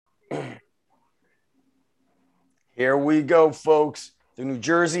Here we go, folks. The New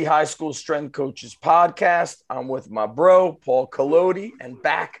Jersey High School Strength Coaches Podcast. I'm with my bro, Paul Collodi, and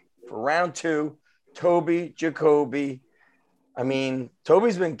back for round two, Toby Jacoby.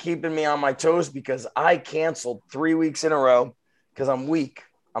 Toby's been keeping me on my toes because I canceled 3 weeks in a row because I'm weak.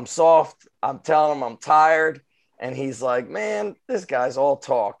 I'm soft. I'm telling him I'm tired. And he's like, man, this guy's all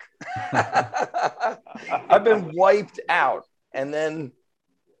talk. I've been wiped out. And then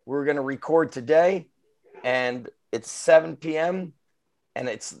we're going to record today. And it's 7 p.m. and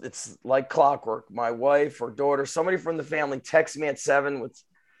it's like clockwork. My wife or daughter, somebody from the family texts me at 7 with,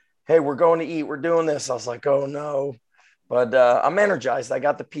 hey, we're going to eat. We're doing this. I was like, oh, no. But I'm energized. I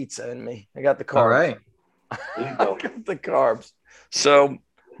got the pizza in me. I got the carbs. All right. I got the carbs. So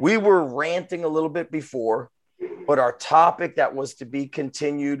we were ranting a little bit before, but our topic that was to be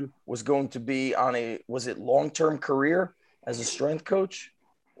continued was going to be was it long-term career as a strength coach?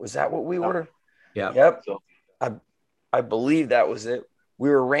 Was that what we were? Yeah. Yep. I believe that was it. We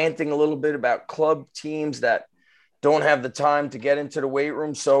were ranting a little bit about club teams that don't have the time to get into the weight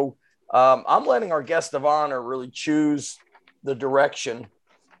room. So I'm letting our guest of honor really choose the direction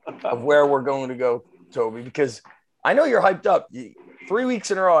of where we're going to go, Toby, because I know you're hyped up. 3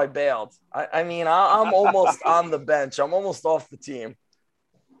 weeks in a row, I bailed. I'm almost on the bench. I'm almost off the team.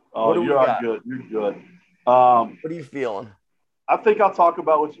 Oh, you are good. You're good. What are you feeling? I think I'll talk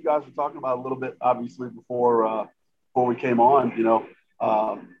about what you guys were talking about a little bit, obviously, before we came on.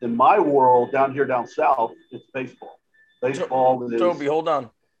 In my world, down south, it's baseball. Baseball is. Toby, hold on.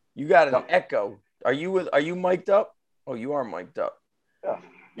 You got an echo. Are you mic'd up? Oh, you are mic'd up. Yeah.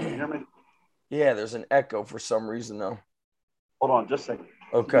 Can you hear me? Yeah, there's an echo for some reason, though. Hold on just a second.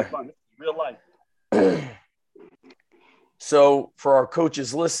 Okay. Real life. So for our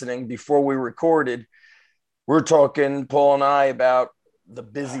coaches listening, before we recorded, we're talking, Paul and I, about the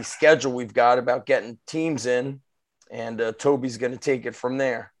busy schedule we've got about getting teams in, and Toby's going to take it from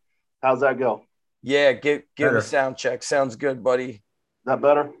there. How's that go? Yeah, give a sound check. Sounds good, buddy. Is that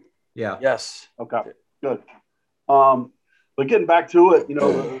better? Yeah. Yes. Okay, good. But getting back to it,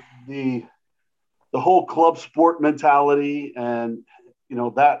 the whole club sport mentality, and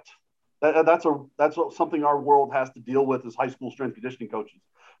that's something our world has to deal with as high school strength conditioning coaches.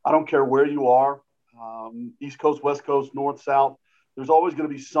 I don't care where you are, East Coast, West Coast, North, South. There's always going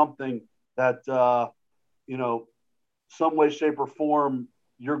to be something that some way, shape, or form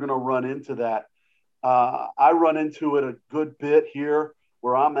you're going to run into that. I run into it a good bit here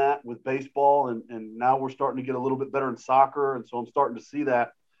where I'm at with baseball, and now we're starting to get a little bit better in soccer, and so I'm starting to see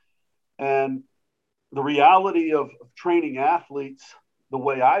that. And the reality of training athletes, the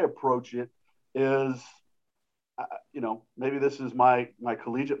way I approach it is, maybe this is my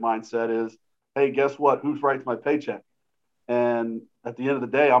collegiate mindset is, hey, guess what? Who writes my paycheck? And at the end of the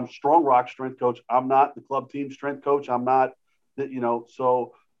day, I'm Strong Rock strength coach. I'm not the club team strength coach. I'm not,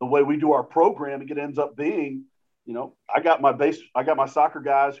 so the way we do our programming, it ends up being, I got my soccer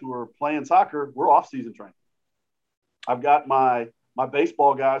guys who are playing soccer. We're off season training. I've got my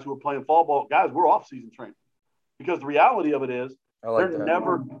baseball guys who are playing fall ball guys. We're off season training, because the reality of it is they're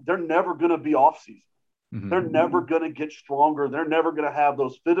never going to be off season. Mm-hmm. They're never going to get stronger. They're never going to have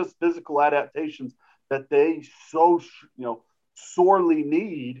those physical adaptations that they so sorely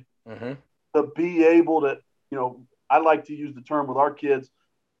need to be able to, I like to use the term with our kids,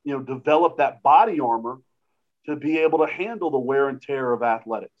 develop that body armor to be able to handle the wear and tear of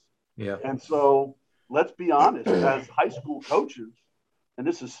athletics. Yeah. And so let's be honest, as high school coaches, and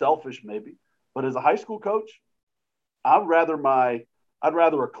this is selfish maybe, but as a high school coach, I'd rather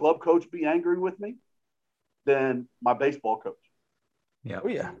a club coach be angry with me than my baseball coach. Yeah. Oh,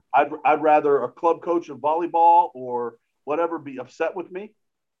 yeah. I'd rather a club coach of volleyball or whatever be upset with me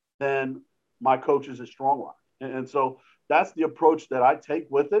than my coaches at Strong Rock. And so that's the approach that I take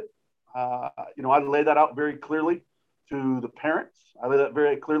with it. I lay that out very clearly to the parents. I lay that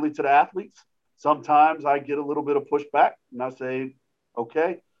very clearly to the athletes. Sometimes I get a little bit of pushback, and I say,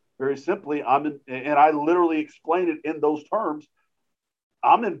 okay, very simply, and I literally explain it in those terms.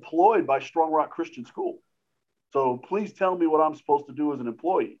 I'm employed by Strong Rock Christian School. So please tell me what I'm supposed to do as an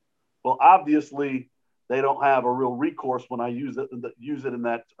employee. Well, obviously, they don't have a real recourse when I use it in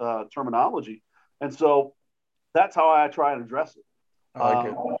that terminology. And so that's how I try and address it. I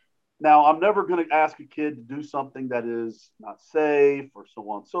like it. Now, I'm never going to ask a kid to do something that is not safe or so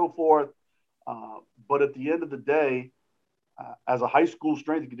on and so forth. But at the end of the day, as a high school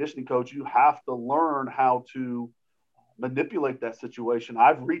strength and conditioning coach, you have to learn how to manipulate that situation.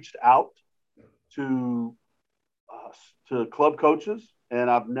 I've reached out to club coaches, and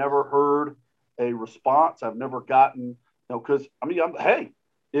I've never heard a response. I've never gotten, because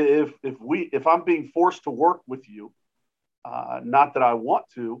if I'm being forced to work with you, not that I want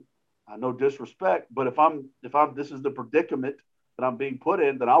to, no disrespect, but if I'm this is the predicament that I'm being put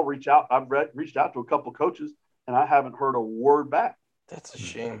in, then I'll reach out. Reached out to a couple coaches, and I haven't heard a word back. That's a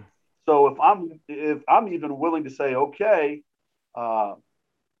shame. So if I'm even willing to say, okay, uh,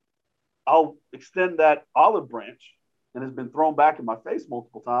 I'll extend that olive branch, and has been thrown back in my face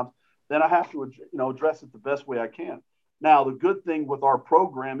multiple times, then I have to address it the best way I can. Now, the good thing with our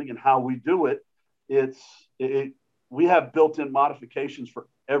programming and how we do it, we have built-in modifications for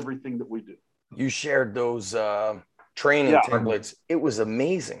everything that we do. You shared those training templates. It was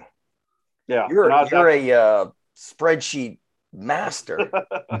amazing. Yeah, you're a spreadsheet master.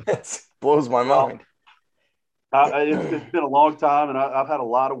 It blows my mind. It's been a long time, and I've had a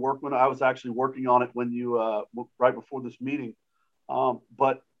lot of work when I was actually working on it when you right before this meeting.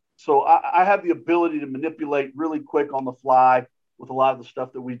 But so I have the ability to manipulate really quick on the fly with a lot of the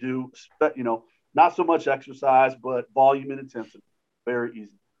stuff that we do. Not so much exercise, but volume and intensity. Very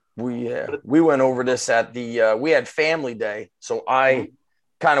easy. We went over this at the we had family day, so I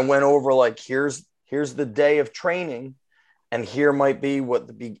kind of went over like here's the day of training, and here might be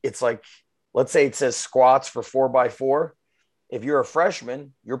it's like. Let's say it says squats for 4x4. If you're a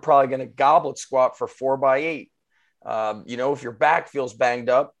freshman, you're probably going to goblet squat for 4x8. If your back feels banged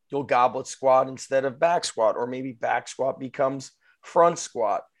up, you'll goblet squat instead of back squat, or maybe back squat becomes front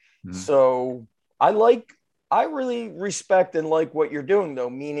squat. Mm-hmm. So I really respect and like what you're doing, though,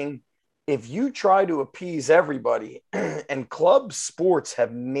 meaning if you try to appease everybody, and club sports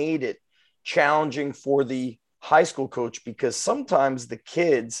have made it challenging for the high school coach, because sometimes the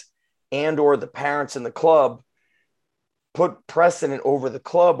kids and or the parents in the club put precedent over the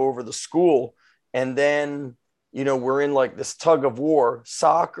club, over the school. And then, we're in like this tug of war.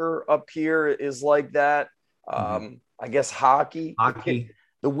 Soccer up here is like that. I guess hockey.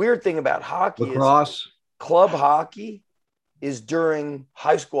 The weird thing about hockey lacrosse. Is club hockey is during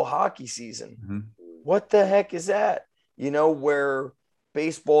high school hockey season. Mm-hmm. What the heck is that? Where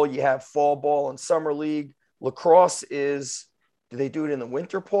baseball, you have fall ball and summer league. Lacrosse is, do they do it in the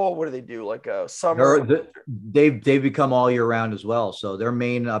winter, Paul? What do they do? Like a summer? They've become all year round as well. So their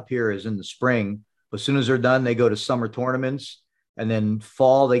main up here is in the spring. But as soon as they're done, they go to summer tournaments, and then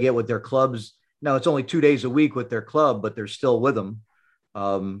fall they get with their clubs. Now it's only 2 days a week with their club, but they're still with them.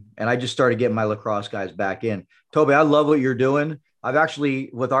 And I just started getting my lacrosse guys back in. Toby, I love what you're doing. I've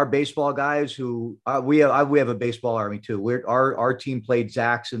actually, with our baseball guys who we have a baseball army too. Our team played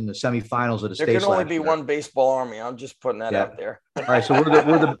Zacks in the semifinals of the state. There can only be one baseball army. I'm just putting that out there. All right, so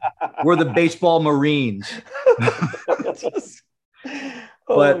we're the baseball Marines.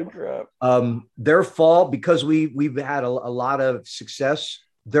 But crap. Their fall, because we've had a lot of success,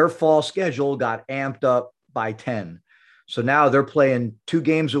 their fall schedule got amped up by 10. So now they're playing 2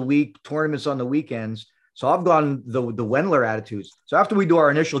 games a week, tournaments on the weekends. So I've gone the Wendler attitudes. So after we do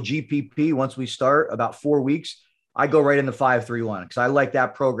our initial GPP, once we start about 4 weeks, I go right into 5-3-1 because I like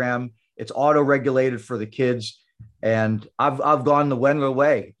that program. It's auto-regulated for the kids. And I've gone the Wendler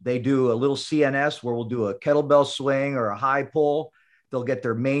way. They do a little CNS where we'll do a kettlebell swing or a high pull. They'll get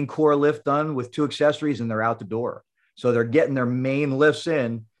their main core lift done with 2 accessories and they're out the door. So they're getting their main lifts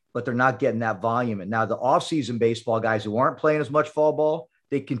in, but they're not getting that volume. And now the off-season baseball guys who aren't playing as much fall ball,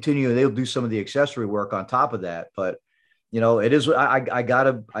 they'll do some of the accessory work on top of that. But, it is, I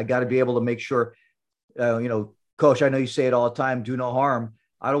gotta be able to make sure, Coach, I know you say it all the time, do no harm.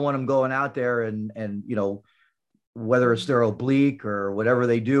 I don't want them going out there and whether it's their oblique or whatever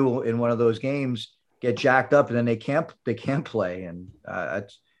they do in one of those games, get jacked up and then they can't play. And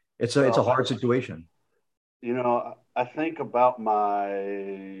it's a hard situation. I think about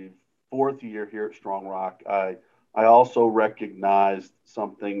my 4th year here at Strong Rock. I also recognized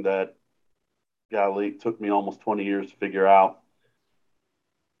something that, golly, took me almost 20 years to figure out.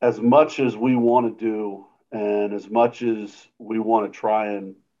 As much as we want to do and as much as we want to try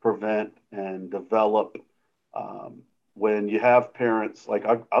and prevent and develop, when you have parents, like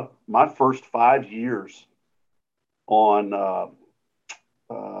my first 5 years on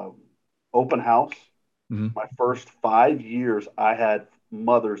open house, my first 5 years, I had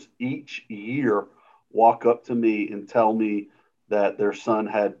mothers each year walk up to me and tell me that their son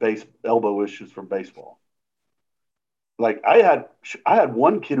had elbow issues from baseball. Like I had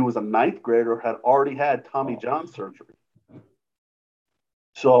one kid who was a 9th grader had already had Tommy John surgery.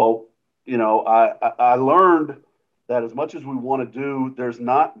 So, I learned that as much as we want to do, there's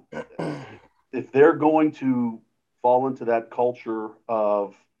not, if they're going to fall into that culture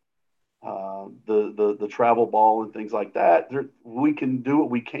of the travel ball and things like that, we can do what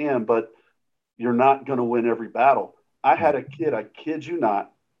we can, but you're not going to win every battle. I had a kid, I kid you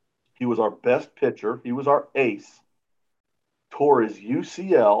not, He was our best pitcher. He was our ace. Tore his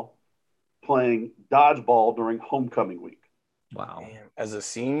UCL playing dodgeball during homecoming week. Wow. Damn. As a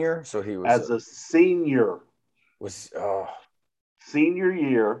senior, so he was As a senior, was senior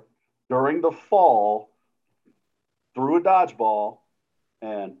year during the fall, threw a dodgeball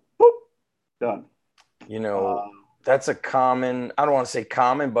and boop, done. you know, that's a common, I don't want to say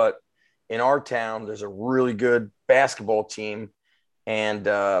common, but in our town, there's a really good basketball team. And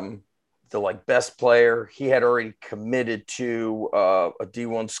the like best player, he had already committed to a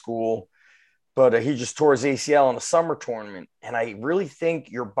D1 school, but he just tore his ACL in a summer tournament. And I really think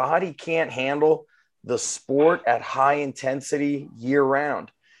your body can't handle the sport at high intensity year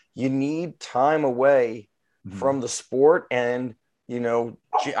round. You need time away from the sport. And,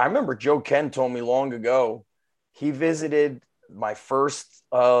 I remember Joe Ken told me long ago, he visited my first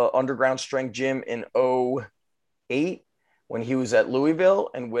underground strength gym in '08 when he was at Louisville.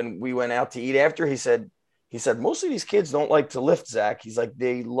 And when we went out to eat after, he said, most of these kids don't like to lift, Zach. He's like,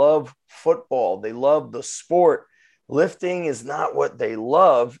 they love football. They love the sport. Lifting is not what they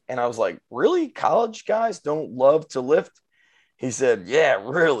love. And I was like, really? College guys don't love to lift? He said, yeah,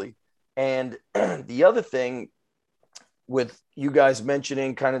 really. And the other thing with you guys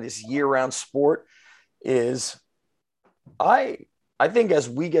mentioning kind of this year-round sport is I think as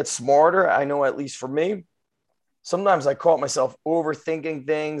we get smarter, I know at least for me, sometimes I caught myself overthinking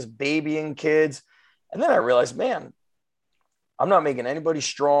things, babying kids. And then I realized, man, I'm not making anybody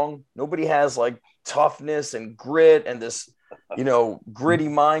strong. Nobody has like toughness and grit and this, gritty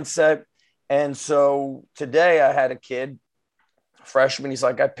mindset. And so today I had a kid, freshman. He's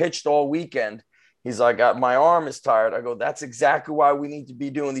like, I pitched all weekend. He's like, my arm is tired. I go, that's exactly why we need to be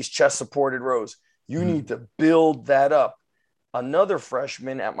doing these chest supported rows. You need to build that up. Another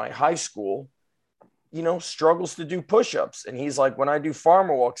freshman at my high school, struggles to do push-ups. And he's like, when I do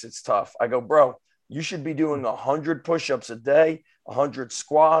farmer walks, it's tough. I go, bro, you should be doing 100 push-ups a day, 100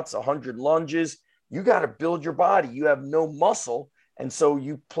 squats, 100 lunges. You got to build your body. You have no muscle. And so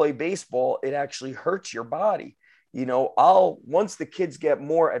you play baseball, it actually hurts your body. Once the kids get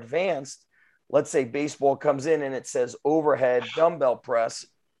more advanced, let's say baseball comes in and it says overhead dumbbell press.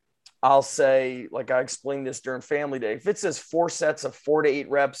 I'll say, like I explained this during family day, if it says 4 sets of 4 to 8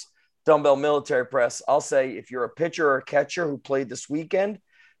 reps, dumbbell military press, I'll say if you're a pitcher or a catcher who played this weekend,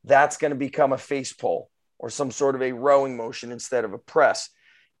 that's going to become a face pull or some sort of a rowing motion instead of a press.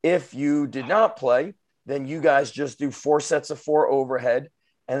 If you did not play, then you guys just do 4 sets of 4 overhead.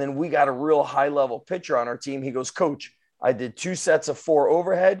 And then we got a real high level pitcher on our team. He goes, coach, I did 2 sets of 4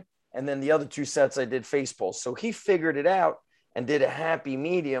 overhead. And then the other 2 sets I did face pulls. So he figured it out and did a happy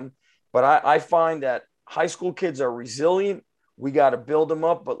medium. But I find that high school kids are resilient. We got to build them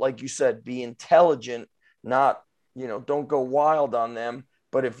up. But like you said, be intelligent, not, don't go wild on them.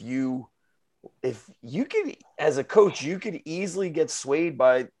 But if you could, as a coach, you could easily get swayed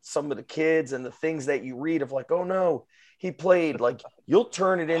by some of the kids and the things that you read of like, oh no, he played, like you'll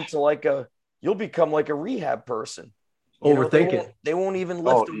turn it into you'll become like a rehab person. Overthinking. They won't even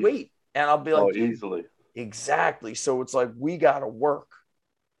lift a weight. And I'll be like, easily. Exactly. So it's like, we got to work.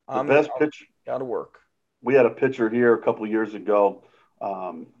 The best pitcher. Got to work. We had a pitcher here a couple of years ago.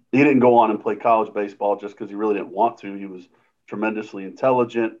 He didn't go on and play college baseball just because he really didn't want to. He was tremendously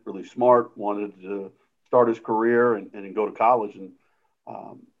intelligent, really smart, wanted to start his career and go to college.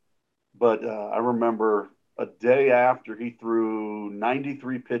 But I remember a day after he threw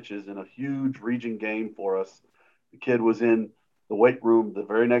 93 pitches in a huge region game for us. The kid was in the weight room the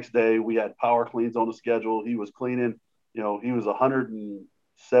very next day. We had power cleans on the schedule. He was cleaning. He was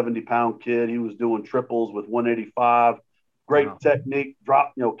 170-pound kid. He was doing triples with 185. Great technique,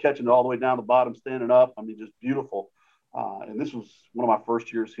 drop, catching it all the way down the bottom, standing up. I mean, just beautiful. And this was one of my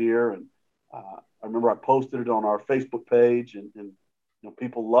first years here. And I remember I posted it on our Facebook page and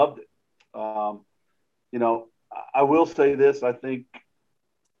people loved it. I will say this. I think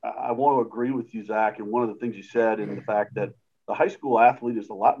I want to agree with you, Zach, and one of the things you said in the fact that the high school athlete is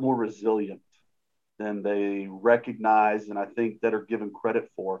a lot more resilient than they recognize and I think that are given credit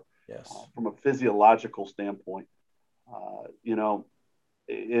for. Yes. From a physiological standpoint.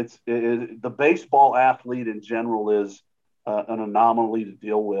 The baseball athlete in general is an anomaly to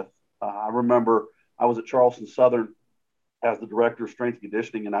deal with. I remember I was at Charleston Southern as the director of strength and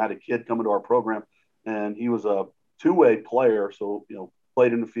conditioning, and I had a kid come into our program, and he was a two-way player, so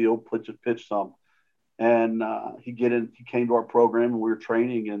played in the field, pitched some, and he came to our program, and we were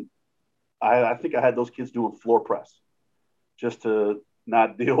training, and I think I had those kids doing floor press just to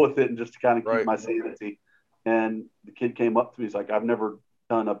not deal with it and just to kind of keep my sanity. And the kid came up to me. He's like, I've never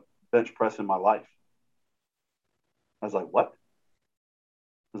done a bench press in my life. I was like, what?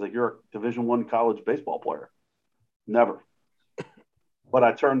 was like, you're a Division I college baseball player. Never. But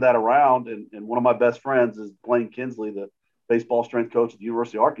I turned that around, and one of my best friends is Blaine Kinsley, the baseball strength coach at the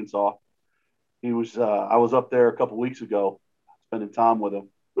University of Arkansas. He was I was up there a couple of weeks ago, spending time with him,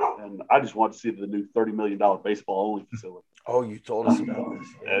 and I just wanted to see the new $30 million baseball only facility. Oh, you told us about this.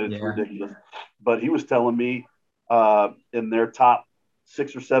 And it's ridiculous. But he was telling me in their top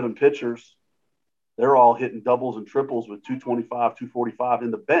 6 or 7 pitchers, they're all hitting doubles and triples with 225, 245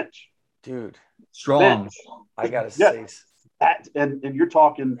 in the bench. Dude, strong. Bench. I gotta say that, and you're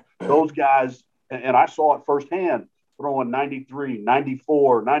talking those guys, and I saw it firsthand, throwing 93,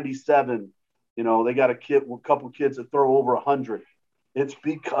 94, 97. You know, they got a couple of kids that throw over 100. It's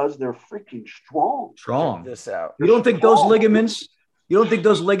because they're freaking strong. Strong. Check this out. You don't think those ligaments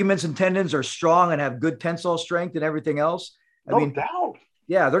and tendons are strong and have good tensile strength and everything else? I mean, no doubt.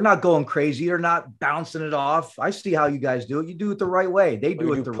 Yeah, they're not going crazy. They're not bouncing it off. I see how you guys do it. You do it the right way. They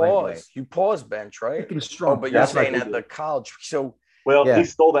do it the right way. You pause bench, right? Strong. Oh, but you're saying at the college. So, he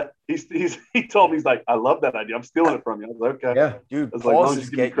stole that. He told me, he's like, I love that idea. I'm stealing it from you. I was like, okay. Yeah, dude.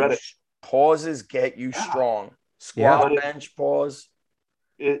 Pauses get you strong. Squat, bench, pause.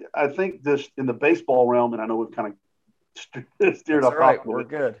 I think this in the baseball realm, and I know we've kind of steered off. Right, we're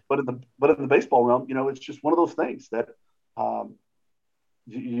good. But in the baseball realm, you know, it's just one of those things that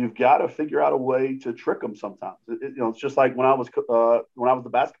you've got to figure out a way to trick them sometimes. You know, it's just like when I was the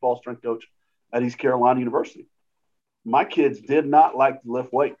basketball strength coach at East Carolina University. My kids did not like to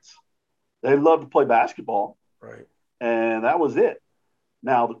lift weights. They loved to play basketball. Right. And that was it.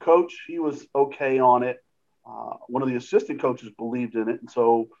 Now, the coach, he was okay on it. One of the assistant coaches believed in it. And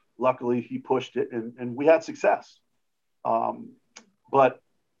so luckily he pushed it and we had success. But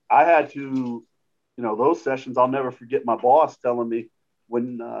I had to, you know, those sessions, I'll never forget my boss telling me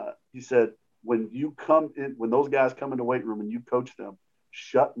when he said, when those guys come in the weight room and you coach them,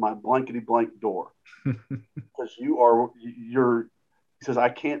 shut my blankety blank door. Because he says, I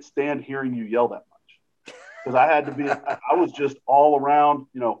can't stand hearing you yell that much. Because I was just all around,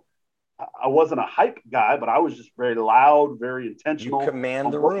 you know, I wasn't a hype guy, but I was just very loud, very intentional. You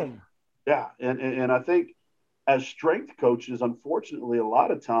command the room. Yeah. And I think as strength coaches, unfortunately, a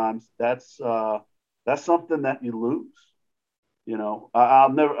lot of times that's something that you lose. You know,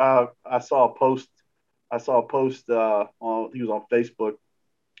 I saw a post I think it was on Facebook.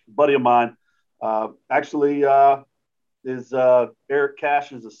 A buddy of mine is Eric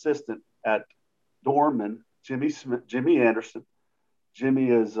Cash's assistant at Dorman, Jimmy Anderson. Jimmy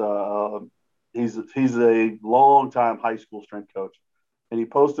is he's a long-time high school strength coach, and he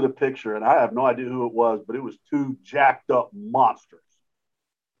posted a picture, and I have no idea who it was, but it was 2 jacked up monsters.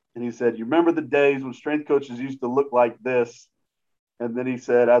 And he said, "You remember the days when strength coaches used to look like this?" And then he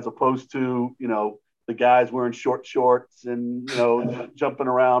said, as opposed to, you know, the guys wearing short shorts and, you know, jumping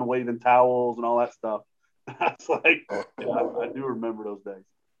around, waving towels and all that stuff. I was like, I do remember those days.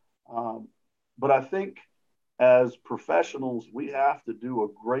 But I think as professionals, we have to do a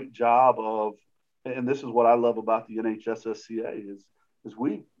great job of, and this is what I love about the NHSSCA is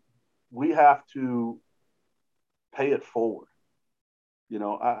we have to pay it forward. You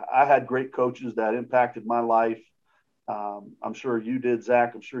know, I had great coaches that impacted my life. I'm sure you did,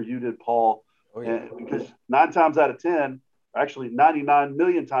 Zach. I'm sure you did, Paul. Oh, yeah. Because 9 times out of 10, actually 99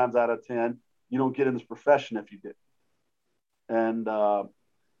 million times out of 10, you don't get in this profession if you did. And,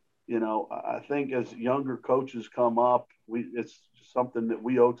 you know, I think as younger coaches come up, it's something that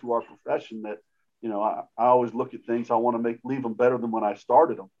we owe to our profession that, you know, I always look at things. I want to leave them better than when I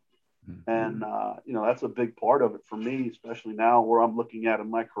started them. Mm-hmm. And, you know, that's a big part of it for me, especially now where I'm looking at in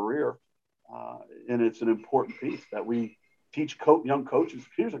my career. And it's an important piece that we teach young coaches.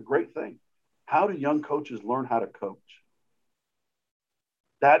 Here's a great thing. How do young coaches learn how to coach?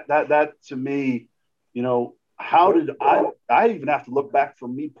 That to me, you know, how did I even have to look back for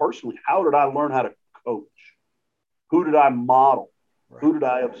me personally. How did I learn how to coach? Who did I model? Right. Who did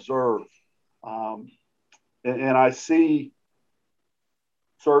I observe? And I see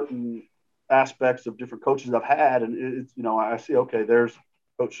certain aspects of different coaches I've had, and it's, you know, I see, okay, there's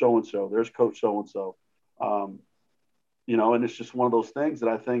Coach so-and-so, there's Coach so-and-so, you know, and it's just one of those things that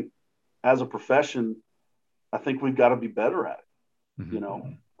I think as a profession, I think we've got to be better at it, you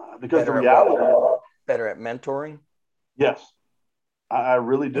know, because the reality is better at mentoring. Yes, I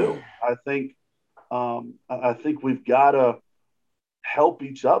really do. I think we've got to help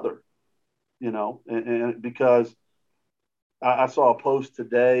each other, you know, and because I saw a post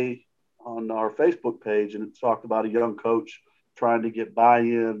today on our Facebook page, and it talked about a young coach trying to get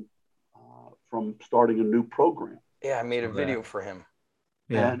buy-in from starting a new program. Yeah, I made a video for him.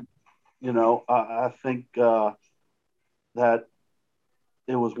 Yeah. And, you know, I think that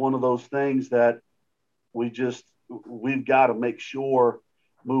it was one of those things that we've got to make sure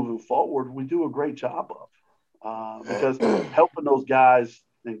moving forward we do a great job of, because helping those guys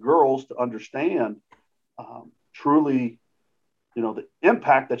and girls to understand truly, the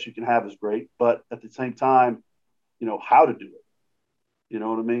impact that you can have is great, but at the same time, how to do it. You know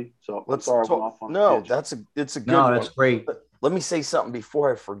what I mean? So Let's I'm sorry, I went talk. off on No, a tangent. it's a good No, one. that's great. Let me say something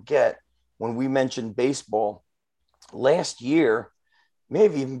before I forget. When we mentioned baseball last year, may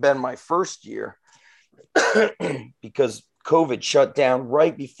have even been my first year, because COVID shut down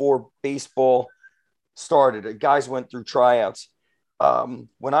right before baseball started. Guys went through tryouts.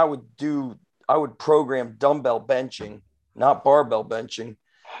 When I would program dumbbell benching, not barbell benching.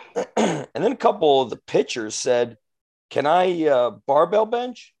 And then a couple of the pitchers said, "Can I barbell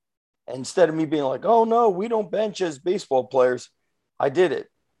bench?" And instead of me being like, "Oh no, we don't bench as baseball players," I did it.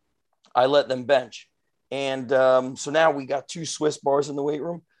 I let them bench. And so now we got 2 Swiss bars in the weight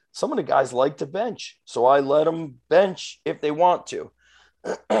room. Some of the guys like to bench, so I let them bench if they want to.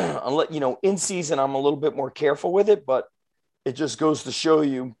 In season, I'm a little bit more careful with it, but it just goes to show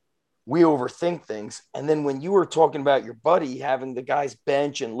you we overthink things. And then when you were talking about your buddy having the guys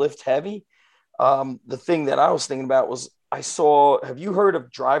bench and lift heavy, the thing that I was thinking about was have you heard of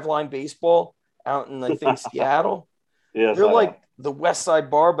Driveline Baseball out in, I think, Seattle? Yes, They're I like have. the West Side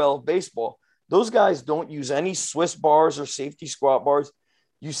Barbell of baseball. Those guys don't use any Swiss bars or safety squat bars.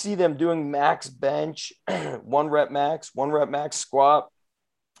 You see them doing max bench, 1 rep max squat,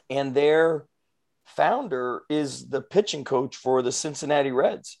 and their founder is the pitching coach for the Cincinnati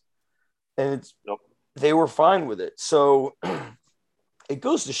Reds, and Yep. they were fine with it. So it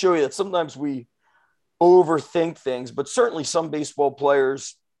goes to show you that sometimes we overthink things, but certainly some baseball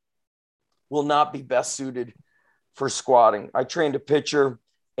players will not be best suited for squatting. I trained a pitcher,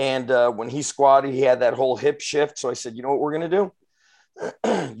 and when he squatted, he had that whole hip shift. So I said, you know what we're going to do?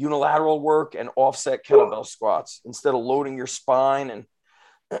 Unilateral work and offset kettlebell squats instead of loading your spine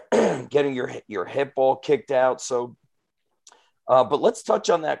and getting your hip all kicked out. So, but let's touch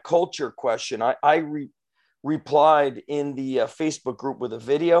on that culture question. I replied in the Facebook group with a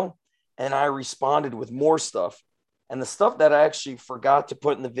video, and I responded with more stuff. And the stuff that I actually forgot to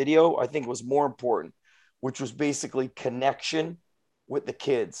put in the video, I think was more important, which was basically connection with the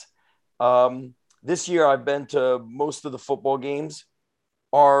kids. This year, I've been to most of the football games.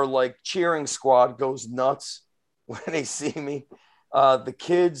 Our like cheering squad goes nuts when they see me. The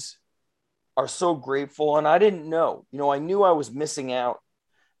kids are so grateful, and I didn't know. I knew I was missing out.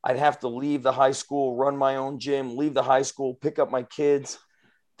 I'd have to leave the high school, run my own gym, leave the high school, pick up my kids.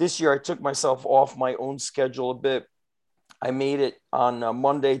 This year, I took myself off my own schedule a bit. I made it on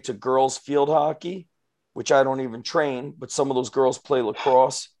Monday to girls field hockey, which I don't even train, but some of those girls play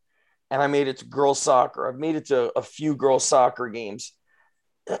lacrosse. And I made it to girls soccer. I've made it to a few girls soccer games.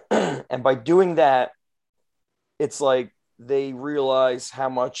 And by doing that, it's like they realize how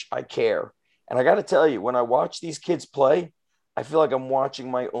much I care. And I got to tell you, when I watch these kids play, I feel like I'm watching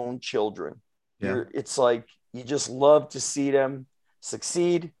my own children. Yeah. It's like you just love to see them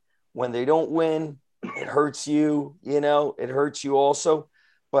succeed. When they don't win, it hurts you, it hurts you also.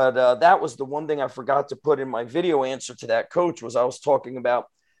 But that was the one thing I forgot to put in my video answer to that coach. Was I was talking about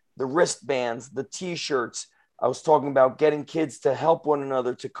the wristbands, the t-shirts. I was talking about getting kids to help one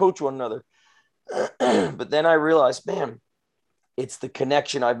another, to coach one another. But then I realized, man, it's the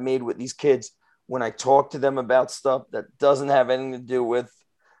connection I've made with these kids when I talk to them about stuff that doesn't have anything to do with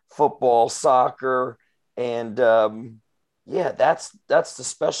football, soccer, and yeah, that's the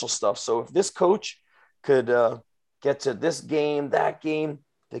special stuff. So if this coach could get to this game, that game,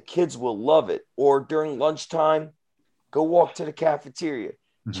 the kids will love it. Or during lunchtime, go walk to the cafeteria,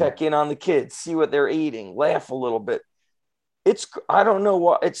 check in on the kids, see what they're eating, laugh a little bit. I don't know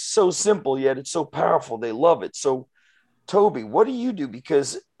why it's so simple, yet it's so powerful. They love it. So, Toby, what do you do?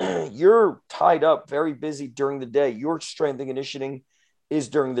 Because you're tied up, very busy during the day. Your strength and conditioning is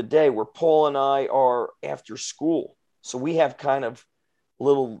during the day, where Paul and I are after school. So we have kind of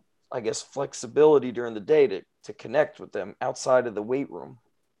little, I guess, flexibility during the day to connect with them outside of the weight room.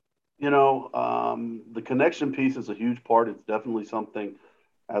 The connection piece is a huge part. It's definitely something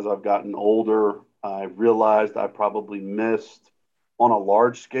as I've gotten older, I realized I probably missed on a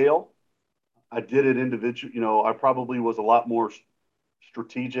large scale. I did it individually. I probably was a lot more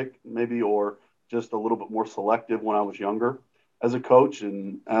strategic, maybe, or just a little bit more selective when I was younger as a coach.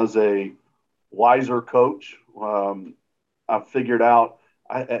 And as a wiser coach, I figured out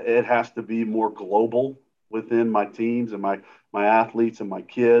it has to be more global within my teams and my athletes and my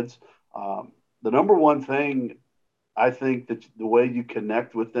kids. The number one thing I think that the way you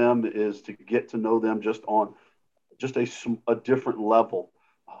connect with them is to get to know them just on just a different level.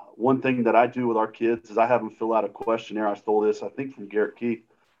 one thing that I do with our kids is I have them fill out a questionnaire. I stole this, I think, from Garrett Keith.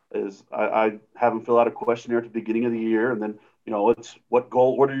 Is I have them fill out a questionnaire at the beginning of the year, and then it's what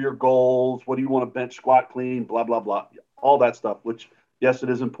are your goals? What do you want to bench, squat, clean, blah blah blah, all that stuff. Which yes, it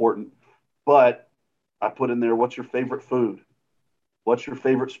is important, but I put in there, what's your favorite food? What's your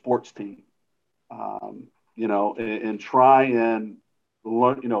favorite sports team? And try and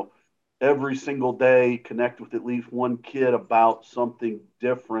learn, every single day connect with at least one kid about something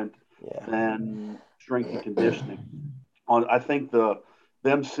different than strength and conditioning. I think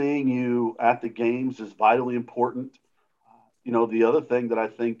them seeing you at the games is vitally important. The other thing that I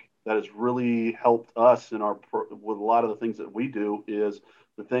think that has really helped us with a lot of the things that we do is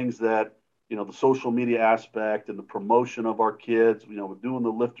the things that, the social media aspect and the promotion of our kids, doing the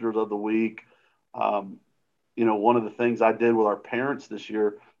lifters of the week. One of the things I did with our parents this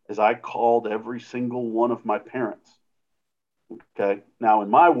year is I called every single one of my parents. Okay. Now in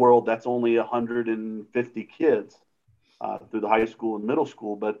my world, that's only 150 kids through the high school and middle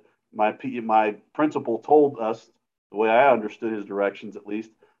school. But my principal told us, the way I understood his directions at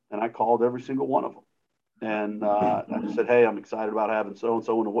least, and I called every single one of them. And I just said, hey, I'm excited about having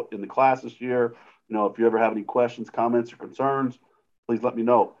so-and-so in the class this year. If you ever have any questions, comments, or concerns, please let me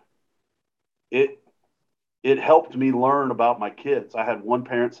know. It helped me learn about my kids. I had one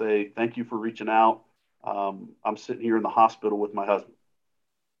parent say, thank you for reaching out. I'm sitting here in the hospital with my husband.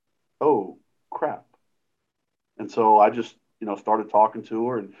 Oh, crap. And so I just, started talking to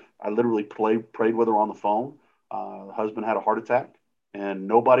her, and I literally prayed with her on the phone. The husband had a heart attack, and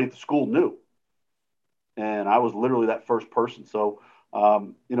nobody at the school knew. And I was literally that first person. So,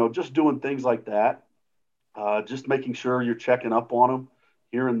 just doing things like that, just making sure you're checking up on them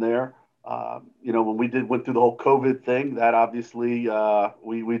here and there. When we went through the whole COVID thing, that obviously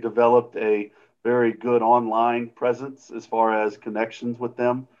we developed a very good online presence as far as connections with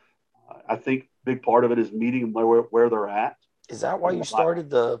them. I think a big part of it is meeting where they're at. Is that why you started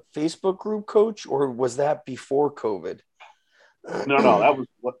the Facebook group, Coach, or was that before COVID? No, that was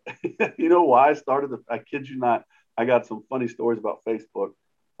what, why I started I kid you not, I got some funny stories about Facebook.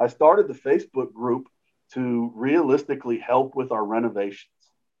 I started the Facebook group to realistically help with our renovations.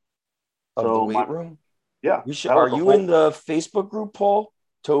 Of the weight room? Yeah. Are you in the Facebook group, Paul?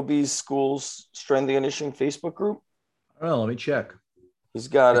 Toby's school's strength and conditioning Facebook group? I don't know. Let me check. He's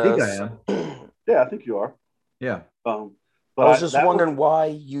got I think I am. Yeah, I think you are. Yeah. But I was just wondering why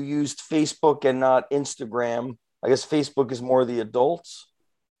you used Facebook and not Instagram. I guess Facebook is more the adults.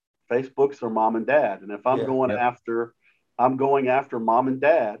 Facebook's their mom and dad. And if I'm going after mom and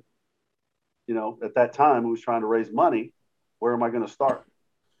dad, at that time who was trying to raise money, where am I going to start?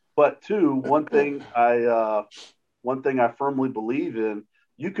 But two, one thing I firmly believe in,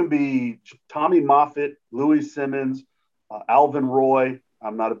 you can be Tommy Moffitt, Louis Simmons, Alvin Roy. I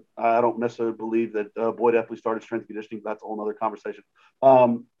don't necessarily believe that Boyd Epley started strength conditioning. That's a whole other conversation.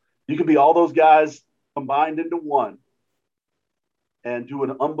 You can be all those guys combined into one and do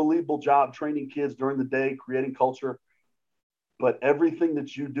an unbelievable job training kids during the day, creating culture. But everything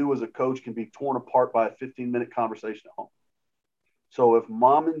that you do as a coach can be torn apart by a 15-minute conversation at home. So if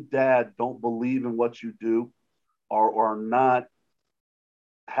mom and dad don't believe in what you do or are not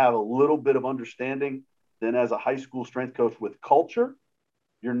have a little bit of understanding, then as a high school strength coach with culture,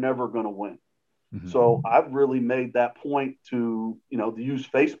 you're never going to win. Mm-hmm. So I've really made that point to use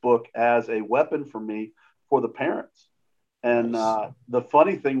Facebook as a weapon for me for the parents. And the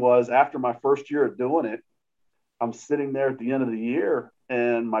funny thing was, after my first year of doing it, I'm sitting there at the end of the year,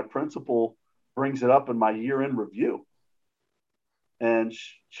 and my principal brings it up in my year-end review. And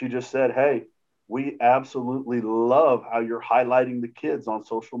she just said, hey, we absolutely love how you're highlighting the kids on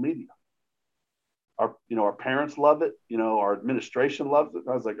social media. Our parents love it. Our administration loves it.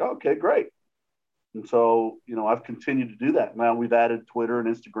 I was like, okay, great. And so, I've continued to do that. Now we've added Twitter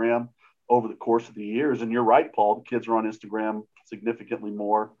and Instagram over the course of the years. And you're right, Paul, the kids are on Instagram significantly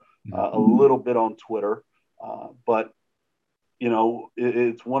more, a little bit on Twitter. But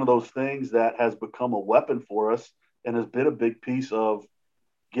it's one of those things that has become a weapon for us and has been a big piece of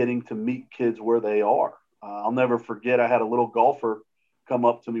getting to meet kids where they are. I'll never forget, I had a little golfer come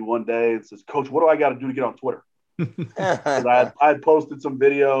up to me one day and says, Coach, what do I got to do to get on Twitter? Because I had posted some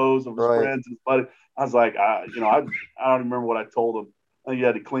videos of his friends and his buddy. I was like, I don't remember what I told him. I think you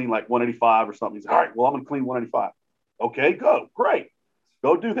had to clean like 185 or something. He's like, all right, well, I'm going to clean 185. Okay, go. Great.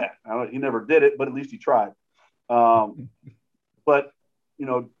 Go do that. He never did it, but at least he tried. But,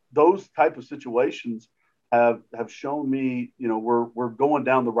 those type of situations have shown me, we're going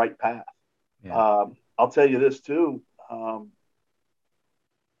down the right path. Yeah. I'll tell you this too.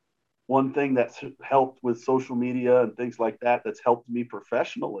 one thing that's helped with social media and things like that, that's helped me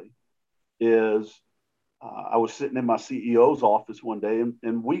professionally, is I was sitting in my CEO's office one day,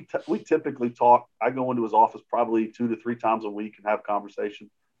 and we typically talk. I go into his office probably 2 to 3 times a week and have conversation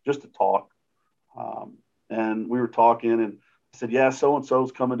just to talk. And we were talking, and I said, yeah,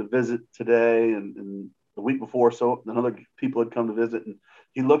 so-and-so's coming to visit today. And the week before, so another people had come to visit. And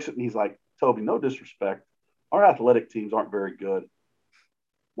he looks at me, he's like, Toby, no disrespect, our athletic teams aren't very good.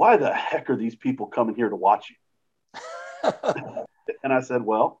 Why the heck are these people coming here to watch you? And I said,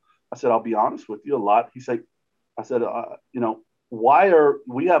 I'll be honest with you a lot. I said,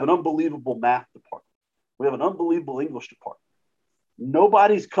 we have an unbelievable math department. We have an unbelievable English department.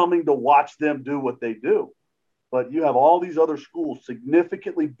 Nobody's coming to watch them do what they do. But you have all these other schools,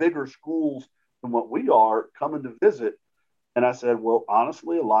 significantly bigger schools than what we are, coming to visit. And I said, well,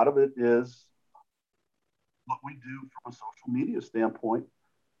 honestly, a lot of it is what we do from a social media standpoint,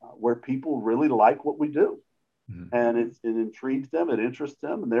 where people really like what we do. Mm-hmm. And it intrigues them, it interests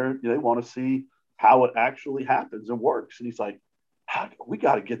them, and they want to see how it actually happens and works. And he's like, we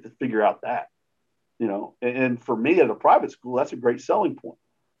got to figure out that, and for me at a private school, that's a great selling point.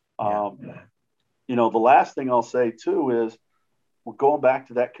 The last thing I'll say too is, we're going back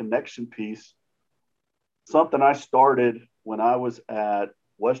to that connection piece. Something I started when I was at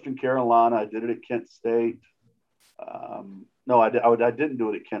Western Carolina. I did it at Kent State. No, I didn't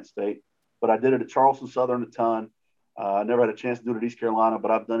do it at Kent State, but I did it at Charleston Southern a ton. I never had a chance to do it at East Carolina,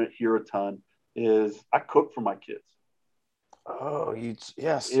 but I've done it here a ton. Is I cook for my kids. Oh, you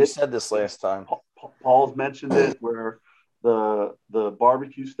said this last time. Paul's mentioned it, where the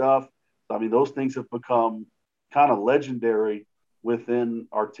barbecue stuff. I mean, those things have become kind of legendary within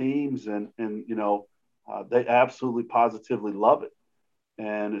our teams, and they absolutely positively love it.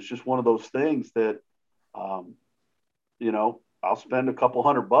 And it's just one of those things that, I'll spend a couple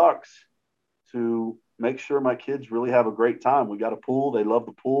 $100 to make sure my kids really have a great time. We got a pool. They love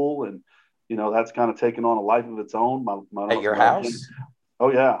the pool. And, that's kind of taken on a life of its own. At your house?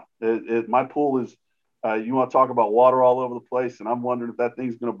 Oh yeah. My pool is, you want to talk about water all over the place, and I'm wondering if that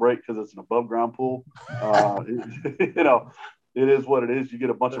thing's going to break because it's an above ground pool. It is what it is. You get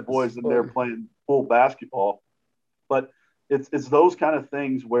a bunch of boys in there playing pool basketball, but it's those kind of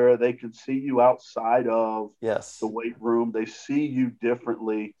things where they can see you outside of the weight room. They see you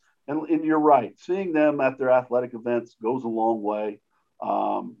differently. And you're right. Seeing them at their athletic events goes a long way.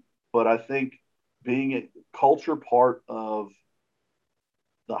 But I think being a culture part of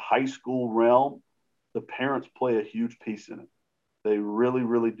the high school realm, the parents play a huge piece in it. They really,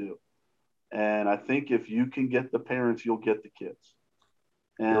 really do. And I think if you can get the parents, you'll get the kids.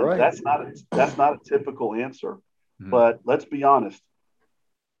 And right. That's not a typical answer. Mm-hmm. But let's be honest,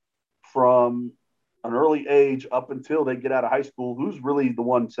 from an early age up until they get out of high school, who's really the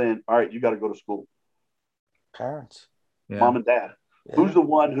one saying, all right, you got to go to school? Parents. Mom and dad. Yeah. Who's the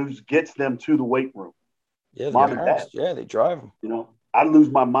one who gets them to the weight room? Yeah, Mom and dad. Yeah, they drive them. I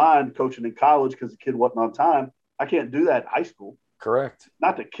lose my mind coaching in college because the kid wasn't on time. I can't do that in high school. Correct.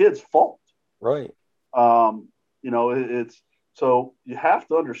 Not the kid's fault. Right. It's so you have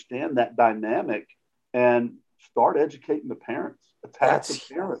to understand that dynamic and start educating the parents. Attack the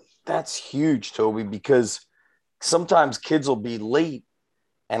parents. That's huge, Toby, because sometimes kids will be late,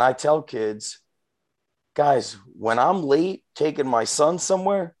 and I tell kids, guys, when I'm late taking my son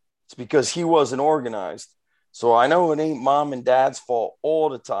somewhere, it's because he wasn't organized. So I know it ain't mom and dad's fault all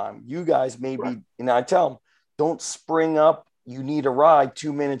the time. You guys maybe, right. I tell them, don't spring up. You need a ride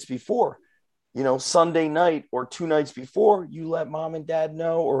 2 minutes before, Sunday night or 2 nights before, you let mom and dad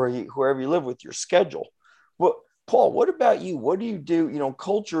know, or whoever you live with, your schedule. Well, Paul, what about you? What do you do?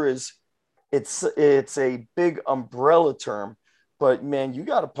 Culture it's a big umbrella term, but man, you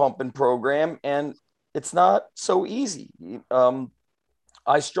got a pumping program, and it's not so easy.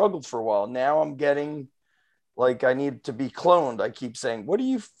 I struggled for a while. Now I'm getting like I need to be cloned. I keep saying, what do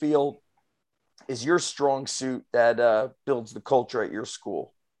you feel is your strong suit that builds the culture at your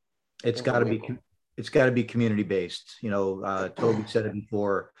school? It's got to be community based. Toby said it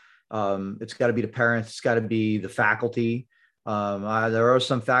before. It's got to be the parents. It's got to be the faculty. There are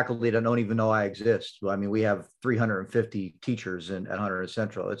some faculty that don't even know I exist. I mean, we have 350 teachers at Hunter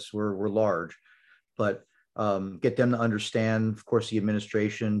Central. We're large, but get them to understand, of course, the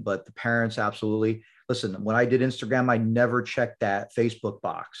administration, but the parents, absolutely. Listen, when I did Instagram, I never checked that Facebook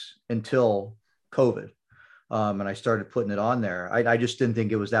box until COVID. And I started putting it on there. I just didn't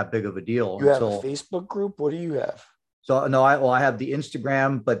think it was that big of a deal. You have a Facebook group? What do you have? So no, I have the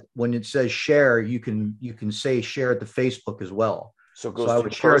Instagram, but when it says share, you can say share it to Facebook as well. So it goes I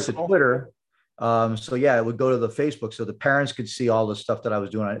would share it to Twitter. So yeah, it would go to the Facebook so the parents could see all the stuff that I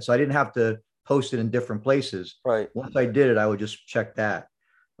was doing on it. So I didn't have to post it in different places. Right. Once I did it, I would just check that.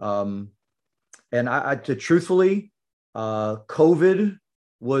 Um, and to truthfully, COVID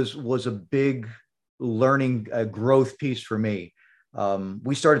was a big learning growth piece for me.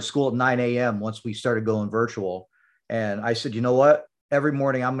 We started school at 9 a.m. once we started going virtual. And I said, you know what? Every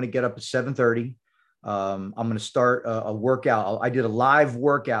morning I'm going to get up at 7:30. I'm going to start a workout. I did a live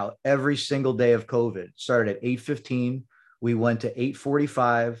workout every single day of COVID. Started at 8:15. We went to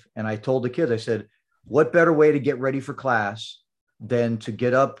 8:45. And I told the kids, I said, what better way to get ready for class than to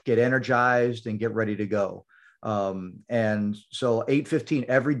get up, get energized, and get ready to go. And so 8:15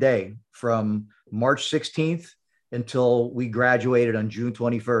 every day from March 16th until we graduated on June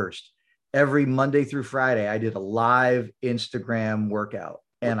 21st. Every Monday through Friday, I did a live Instagram workout,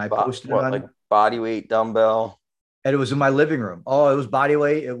 and I posted it on like body weight dumbbell. And it was in my living room. Oh, it was body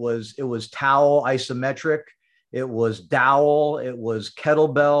weight. It was towel isometric. It was dowel. It was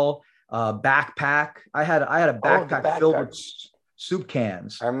kettlebell, backpack. I had a backpack filled with soup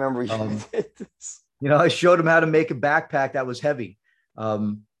cans. I remember you did this. You know, I showed him how to make a backpack that was heavy.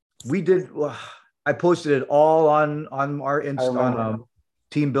 We did. I posted it all on our on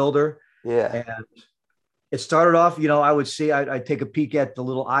Team Builder. Yeah. And it started off, you know, I would see, I'd take a peek at the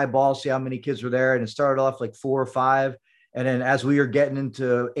little eyeball, see how many kids were there. And it started off like 4 or 5. And then as we were getting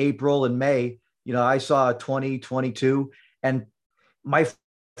into April and May, you know, I saw 20, 22. And my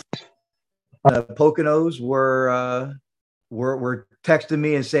Poconos were texting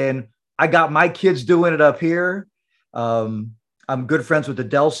me and saying, I got my kids doing it up here. I'm good friends with the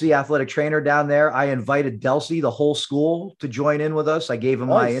Delsey athletic trainer down there. I invited Delsey, the whole school, to join in with us. I gave him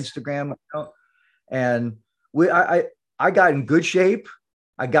my Instagram account, and I got in good shape.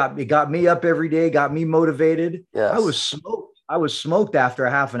 It got me up every day, got me motivated. Yes. I was smoked after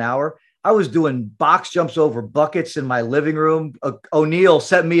a half an hour. I was doing box jumps over buckets in my living room. O'Neill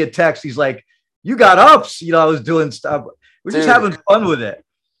sent me a text. He's like, "You got ups." You know, I was doing stuff. We're just having fun with it.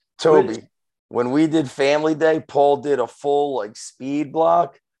 Toby, when we did family day, Paul did a full like speed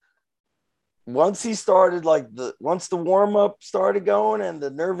block. Once he started once the warm up started going and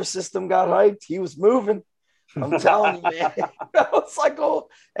the nervous system got hyped, he was moving. I'm telling you, man. I was like, oh,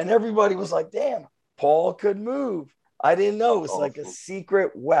 and everybody was like, damn, Paul could move. I didn't know. It's like a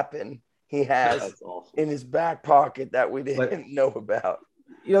secret weapon he has in his back pocket that we didn't know about.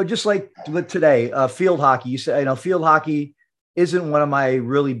 You know, just like with today, field hockey, you say, you know, field hockey isn't one of my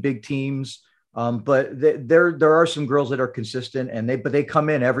really big teams. But there are some girls that are consistent, and they come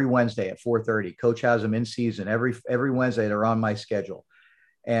in every Wednesday at 4:30. Coach has them in season every Wednesday. They're on my schedule.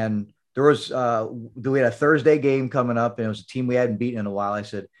 And we had a Thursday game coming up, and it was a team we hadn't beaten in a while. I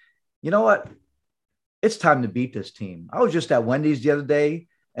said, you know what? It's time to beat this team. I was just at Wendy's the other day,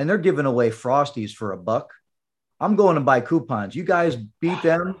 and they're giving away Frosties for $1. I'm going to buy coupons. You guys beat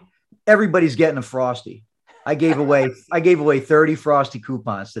them. Everybody's getting a Frosty. I gave away 30 Frosty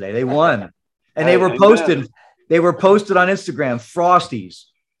coupons today. They won. And they were posted on Instagram, Frosties.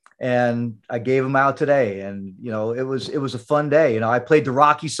 And I gave them out today. And, you know, it was a fun day. You know, I played the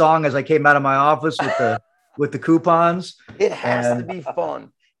Rocky song as I came out of my office with the coupons. It has to be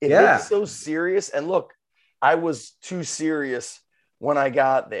fun. It's so serious. And look, I was too serious when I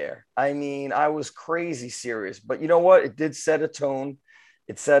got there. I mean, I was crazy serious. But you know what? It did set a tone.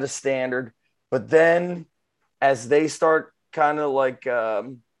 It set a standard. But then as they start kind of like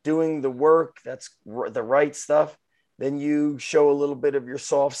doing the work that's the right stuff, then you show a little bit of your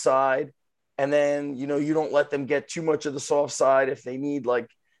soft side, and then you know you don't let them get too much of the soft side if they need like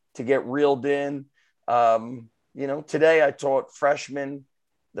to get reeled in. You know, today I taught freshmen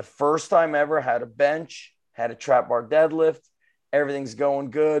the first time ever how to bench, how to trap bar deadlift. Everything's going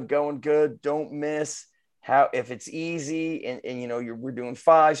good, don't miss. How if it's easy and you know we're doing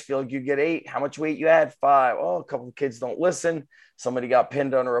 5s, feel like you get 8. How much weight you add? 5. Oh, a couple of kids don't listen. Somebody got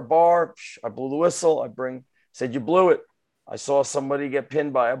pinned under a bar. I blew the whistle. Said you blew it. I saw somebody get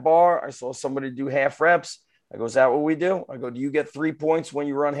pinned by a bar. I saw somebody do half reps. I go, is that what we do? I go, do you get 3 points when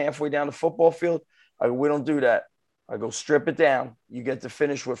you run halfway down the football field? I go, we don't do that. I go, strip it down. You get to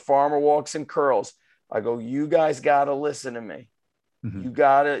finish with farmer walks and curls. I go, you guys got to listen to me. Mm-hmm. You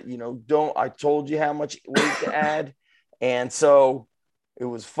got to, you know, I told you how much weight to add. And so it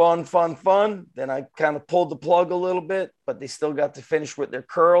was fun. Then I kind of pulled the plug a little bit, but they still got to finish with their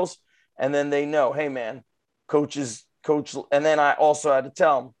curls. And then they know, hey, man, coach. And then I also had to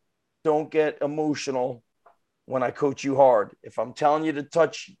tell them, don't get emotional when I coach you hard. If I'm telling you to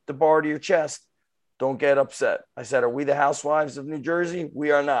touch the bar to your chest, don't get upset. I said, are we the Housewives of New Jersey?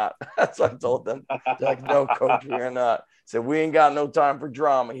 We are not. That's what I told them. They're like, no, coach, we are not. I said, we ain't got no time for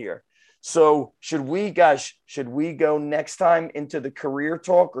drama here. So should we go next time into the career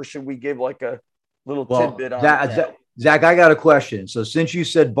talk, or should we give like a little tidbit on that? Zach, I got a question. So since you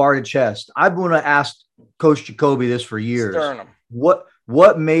said bar to chest, I've been to ask Coach Jacoby this for years. Sternum.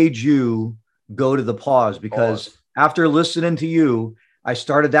 What made you go to the pause? Because after listening to you, I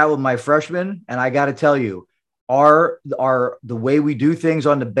started that with my freshmen, and I got to tell you, the way we do things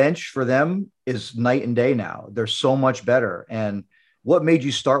on the bench for them is night and day now. They're so much better. And what made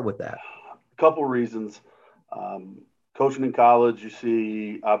you start with that? A couple of reasons. Coaching in college, you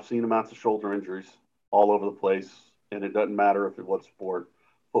see obscene amounts of shoulder injuries all over the place, and it doesn't matter if it was sport,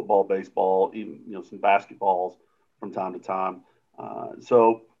 football, baseball, even some basketballs from time to time.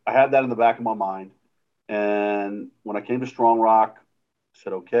 So I had that in the back of my mind, and when I came to Strong Rock, I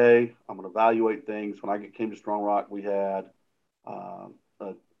said, okay, I'm going to evaluate things. When I came to Strong Rock, we had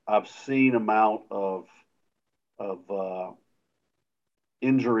an obscene amount of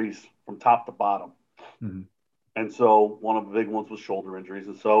injuries from top to bottom. Mm-hmm. And so one of the big ones was shoulder injuries.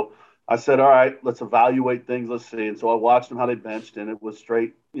 And so I said, all right, let's evaluate things. Let's see. And so I watched them how they benched, and it was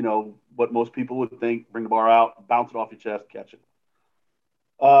straight, what most people would think: bring the bar out, bounce it off your chest, catch it.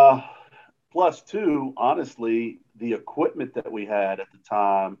 Plus two, honestly, the equipment that we had at the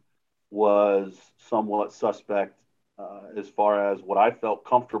time was somewhat suspect as far as what I felt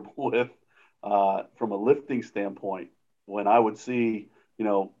comfortable with from a lifting standpoint. When I would see,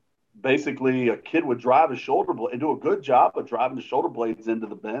 basically a kid would drive his shoulder blade and do a good job of driving the shoulder blades into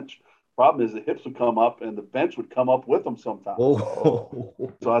the bench. Problem is the hips would come up and the bench would come up with them sometimes. Oh.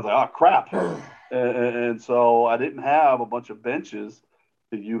 So I was like, oh, crap. And so I didn't have a bunch of benches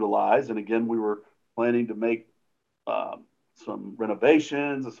to utilize. And again, we were planning to make some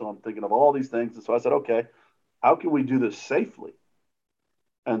renovations. And so I'm thinking of all these things. And so I said, okay, how can we do this safely?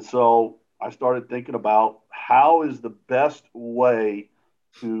 And so I started thinking about how is the best way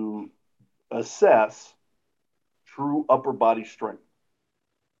to assess true upper body strength.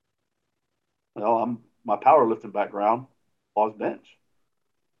 Well, my powerlifting background was bench,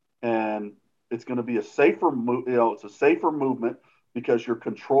 and it's going to be a safer move. It's a safer movement because you're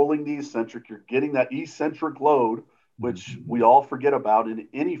controlling the eccentric. You're getting that eccentric load, which we all forget about in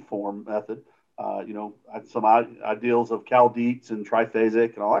any form method. Some ideals of Cal Dietz and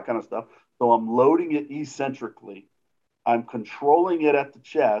triphasic and all that kind of stuff. So I'm loading it eccentrically. I'm controlling it at the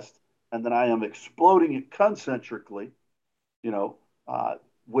chest, and then I am exploding it concentrically,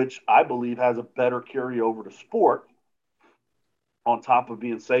 which I believe has a better carryover to sport on top of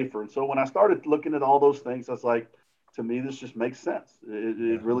being safer. And so when I started looking at all those things, I was like, to me, this just makes sense.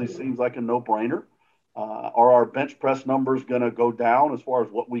 It really seems like a no-brainer. Are our bench press numbers going to go down as far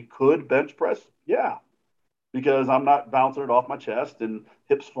as what we could bench press? Yeah, because I'm not bouncing it off my chest and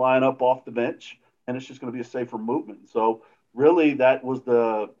hips flying up off the bench, and it's just going to be a safer movement. So really that was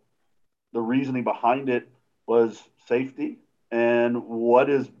the reasoning behind it, was safety and what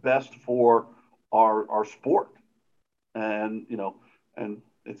is best for our sport. And, and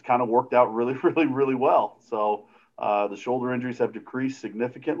it's kind of worked out really, really, really well. So the shoulder injuries have decreased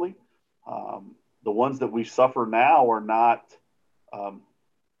significantly. The ones that we suffer now are not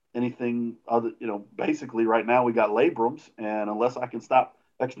anything other, basically right now we got labrums, and unless I can stop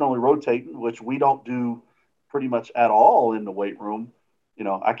externally rotating, which we don't do pretty much at all in the weight room,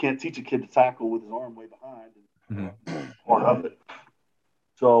 I can't teach a kid to tackle with his arm way behind. Part of it.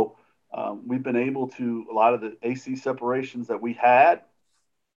 So we've been able to, a lot of the AC separations that we had,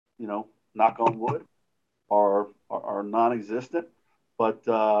 knock on wood, are non-existent. But,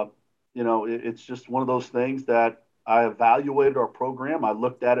 it's just one of those things that I evaluated our program. I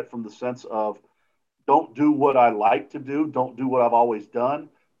looked at it from the sense of, don't do what I like to do. Don't do what I've always done.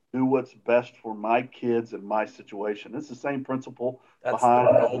 Do what's best for my kids and my situation. It's the same principle. That's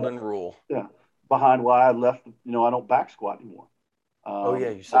the golden rule. Yeah. Behind why I left, I don't back squat anymore.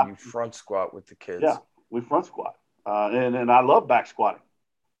 You said you front squat with the kids. Yeah, we front squat. And I love back squatting.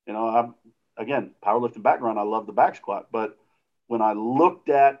 I'm, again, powerlifting background, I love the back squat. But when I looked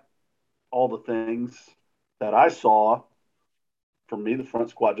at all the things that I saw, for me, the front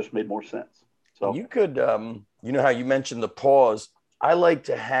squat just made more sense. So you could, how you mentioned the pause, I like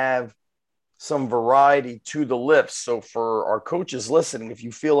to have some variety to the lifts. So for our coaches listening, if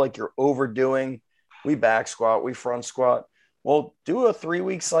you feel like you're overdoing, we back squat, we front squat, well, do a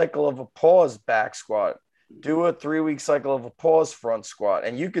 3-week cycle of a pause back squat, do a 3-week cycle of a pause front squat.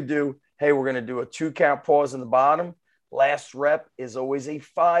 And you could do, hey, we're going to do a 2-count pause in the bottom. Last rep is always a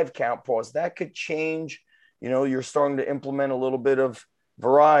 5-count pause. That could change. You're starting to implement a little bit of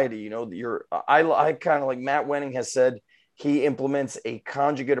variety. I kind of, like Matt Wenning has said, he implements a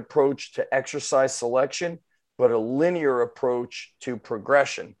conjugate approach to exercise selection, but a linear approach to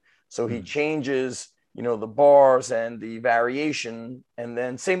progression. So he changes, the bars and the variation. And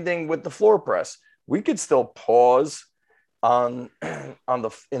then same thing with the floor press. We could still pause on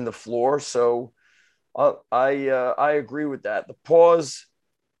in the floor. So I agree with that. The pause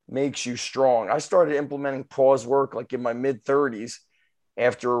makes you strong. I started implementing pause work like in my mid 30s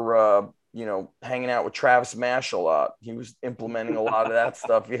after hanging out with Travis Mash a lot. He was implementing a lot of that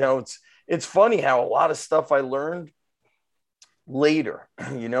stuff. It's funny how a lot of stuff I learned later,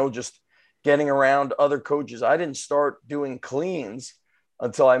 just getting around other coaches. I didn't start doing cleans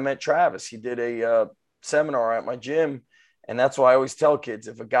until I met Travis. He did a seminar at my gym. And that's why I always tell kids,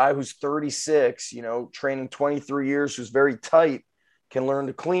 if a guy who's 36, training 23 years, who's very tight, can learn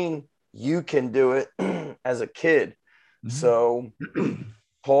to clean, you can do it as a kid. Mm-hmm. So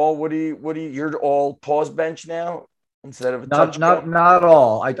Paul, what do you, you're all pause bench now instead of a touch? Not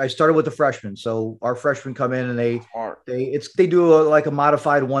all. I started with the freshmen. So our freshmen come in and they do like a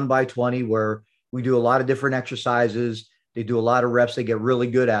modified 1x20 where we do a lot of different exercises. They do a lot of reps. They get really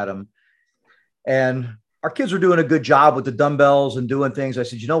good at them. And our kids were doing a good job with the dumbbells and doing things. I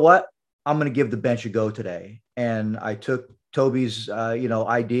said, you know what? I'm going to give the bench a go today. And I took Toby's,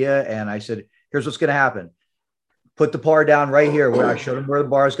 idea, and I said, here's what's going to happen. Put the bar down right here where I showed him where the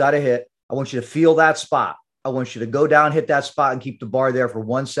bar's got to hit. I want you to feel that spot. I want you to go down, hit that spot, and keep the bar there for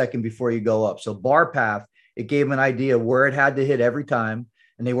 1 second before you go up. So bar path, it gave them an idea where it had to hit every time.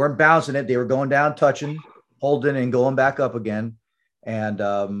 And they weren't bouncing it. They were going down, touching, holding, and going back up again. And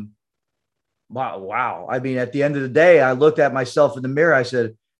wow. I mean, at the end of the day, I looked at myself in the mirror. I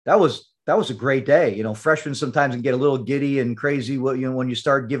said, that was a great day. Freshmen sometimes can get a little giddy and crazy when you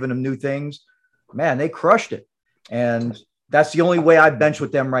start giving them new things. Man, they crushed it. And that's the only way I bench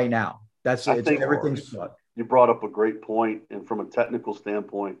with them right now. Everything's fun. You brought up a great point. And from a technical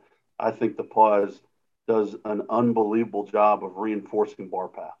standpoint, I think the pause does an unbelievable job of reinforcing bar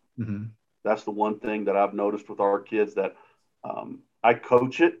path. Mm-hmm. That's the one thing that I've noticed with our kids that I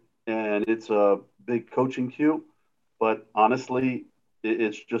coach it, and it's a big coaching cue. But honestly,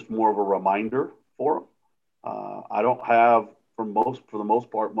 it's just more of a reminder for them. I don't have, for the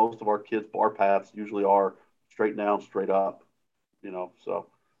most part, most of our kids' bar paths usually are straight down, straight up, so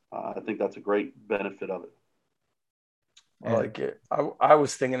I think that's a great benefit of it. I like it. I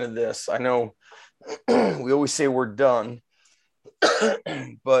was thinking of this. I know we always say we're done,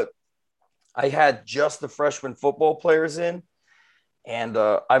 but I had just the freshman football players in, and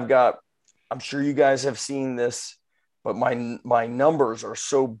I'm sure you guys have seen this, but my numbers are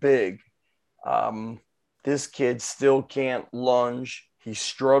so big. This kid still can't lunge. He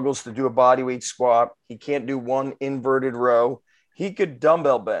struggles to do a bodyweight squat. He can't do one inverted row. He could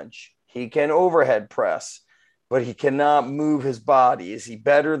dumbbell bench. He can overhead press, but he cannot move his body. Is he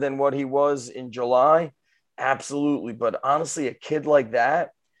better than what he was in July? Absolutely. But honestly, a kid like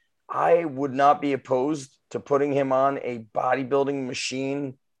that, I would not be opposed to putting him on a bodybuilding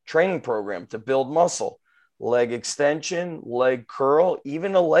machine training program to build muscle, leg extension, leg curl,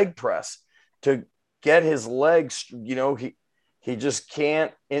 even a leg press to get his legs, he just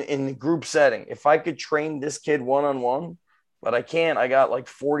can't in the group setting. If I could train this kid one-on-one, but I can't, I got like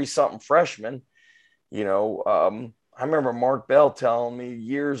 40 something freshmen, I remember Mark Bell telling me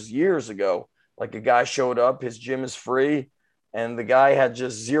years ago, like a guy showed up, his gym is free, and the guy had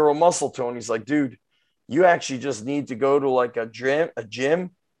just zero muscle tone. He's like, dude, you actually just need to go to like a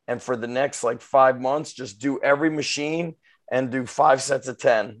gym. And for the next like 5 months, just do every machine and do 5 sets of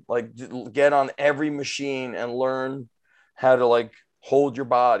 10, like get on every machine and learn how to like hold your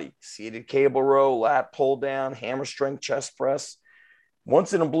body, seated cable row, lat pull down, hammer strength, chest press.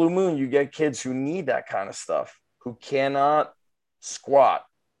 Once in a blue moon, you get kids who need that kind of stuff, who cannot squat.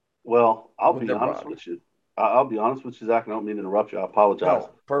 Well, I'll be honest with you. I'll be honest with you, Zach. I don't mean to interrupt you. I apologize. No,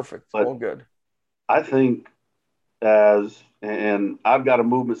 perfect. But all good. I think and I've got a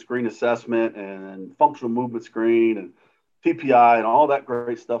movement screen assessment and functional movement screen and PPI and all that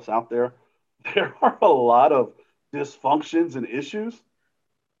great stuff's out there. There are a lot of dysfunctions and issues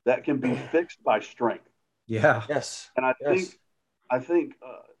that can be fixed by strength. Yeah. Yes. And I think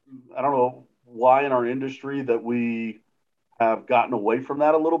I don't know why in our industry that we have gotten away from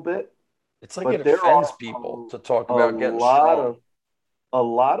that a little bit. It's like it offends people to talk about getting strong. A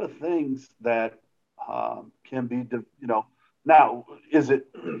lot of things that can be, now is it,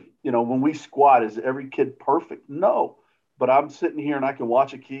 when we squat, is every kid perfect? No, but I'm sitting here and I can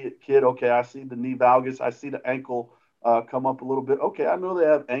watch a kid. Okay, I see the knee valgus. I see the ankle come up a little bit. Okay, I know they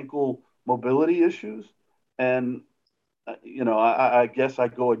have ankle mobility issues. And, I guess I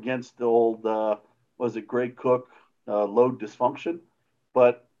go against the old, was it Greg Cook, load dysfunction?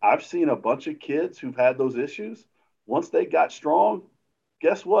 But I've seen a bunch of kids who've had those issues. Once they got strong,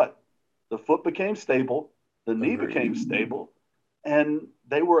 guess what? the foot became stable, the knee Agreed. became stable, and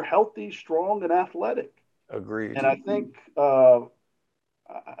they were healthy, strong, and athletic. Agreed. And I think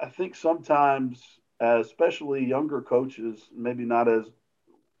sometimes, especially younger coaches, maybe not as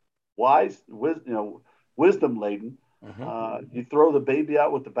wisdom laden. Mm-hmm. You throw the baby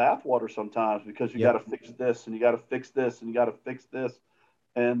out with the bathwater sometimes because you got Yep. to fix this and you got to fix this and you got to fix this.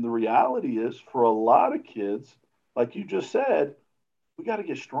 And the reality is, for a lot of kids, like you just said, we got to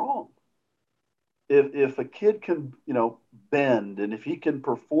get strong. If a kid can, bend, and if he can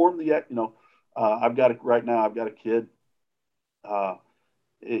perform I've got it right now. I've got a kid. Uh,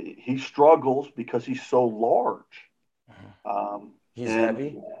 he struggles because he's so large. He's And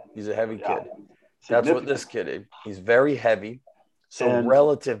heavy. He's a heavy yeah, kid. That's what significant. this kid is. He's very heavy. So And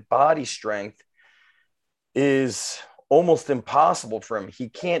relative body strength is almost impossible for him. He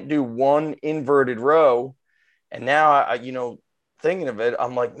can't do one inverted row. And now thinking of it,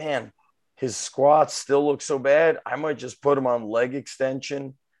 I'm like, man, his squats still look so bad. I might just put him on leg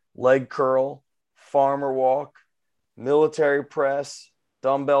extension, leg curl, farmer walk, military press,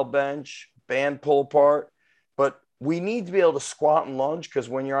 dumbbell bench, band pull apart. But we need to be able to squat and lunge because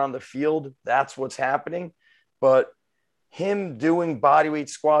when you're on the field, that's what's happening. But him doing bodyweight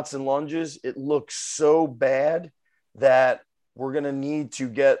squats and lunges, it looks so bad that we're going to need to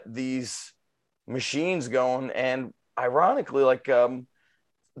get these machines going. And ironically, like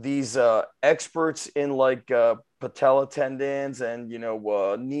these experts in like patella tendons and,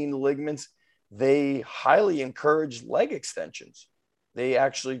 knee ligaments, they highly encourage leg extensions. They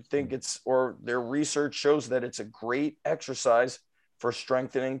actually think or their research shows that it's a great exercise for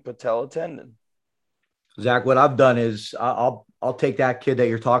strengthening patella tendon. Zach, what I've done is I'll take that kid that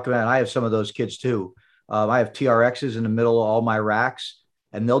you're talking about. And I have some of those kids too. I have TRXs in the middle of all my racks,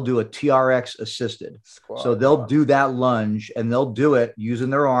 and they'll do a TRX assisted. Squat. So they'll do that lunge, and they'll do it using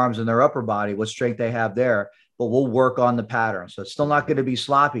their arms and their upper body, what strength they have there. But we'll work on the pattern. So it's still not going to be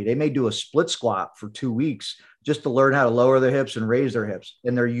sloppy. They may do a split squat for 2 weeks just to learn how to lower their hips and raise their hips,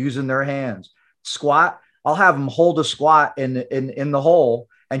 and they're using their hands. Squat, I'll have them hold a squat in the hole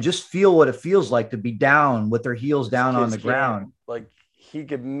and just feel what it feels like to be down with their heels down on the ground. Like he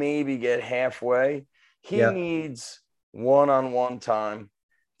could maybe get halfway. He Yeah. needs one-on-one time.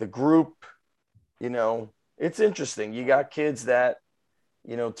 The group, it's interesting. You got kids that,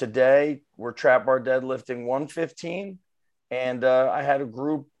 today we're trap bar deadlifting 115. And I had a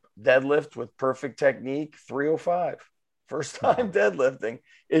group deadlift with perfect technique, 305. First time deadlifting.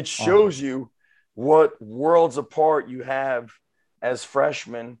 It shows you what worlds apart you have as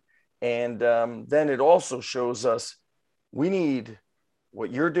freshmen. And then it also shows us we need what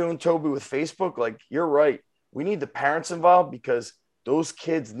you're doing, Toby, with Facebook. Like, you're right. We need the parents involved because those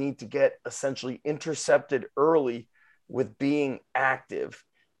kids need to get essentially intercepted early with being active.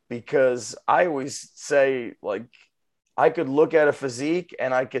 Because I always say, like, I could look at a physique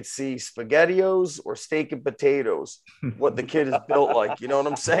and I could see SpaghettiOs or steak and potatoes, what the kid is built like. You know what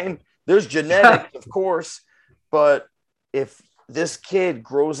I'm saying? There's genetics, of course, but if this kid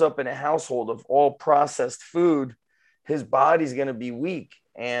grows up in a household of all processed food, his body's going to be weak.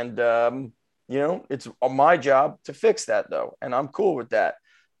 And, it's my job to fix that, though. And I'm cool with that.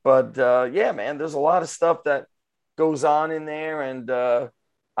 But, yeah, man, there's a lot of stuff that goes on in there. And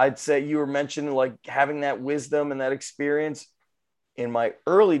I'd say you were mentioning like having that wisdom and that experience. In my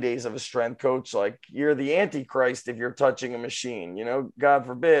early days of a strength coach, like, you're the Antichrist if you're touching a machine, God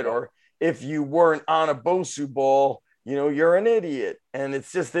forbid. Or if you weren't on a BOSU ball, you're an idiot. And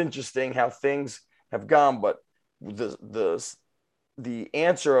it's just interesting how things have gone. But the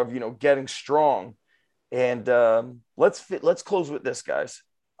answer of, getting strong. And let's close with this, guys.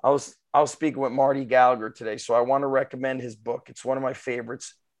 I was speaking with Marty Gallagher today, so I want to recommend his book. It's one of my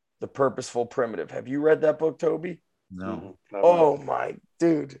favorites, The Purposeful Primitive. Have you read that book, Toby? No. Oh my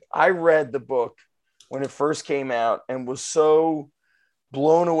dude. I read the book when it first came out and was so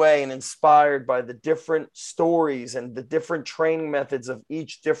blown away and inspired by the different stories and the different training methods of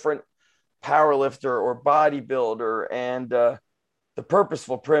each different powerlifter or bodybuilder. And The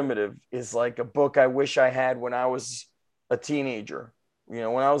Purposeful Primitive is like a book I wish I had when I was a teenager.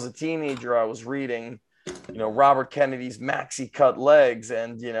 When I was a teenager, I was reading, Robert Kennedy's Maxi Cut Legs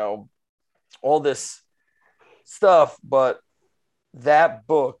and, all this stuff. But that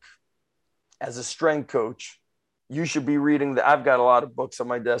book, as a strength coach, you should be reading that. I've got a lot of books on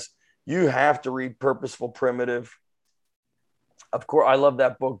my desk. You have to read Purposeful Primitive. Of course, I love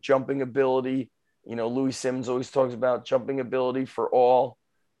that book, Jumping Ability. Louis Simmons always talks about jumping ability for all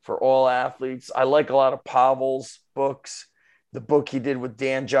athletes. I like a lot of Pavel's books. The book he did with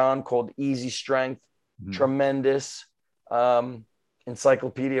Dan John called Easy Strength, tremendous.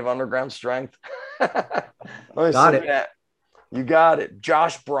 Encyclopedia of Underground Strength. Let Got me it. You got it.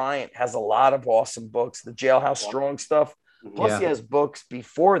 Josh Bryant has a lot of awesome books, the Jailhouse Strong stuff. Plus, he has books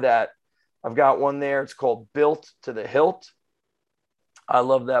before that. I've got one there. It's called Built to the Hilt. I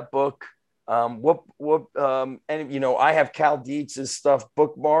love that book. And I have Cal Dietz's stuff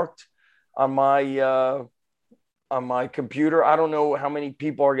bookmarked on my computer. I don't know how many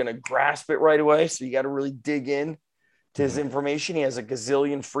people are going to grasp it right away, so you got to really dig in to his information. He has a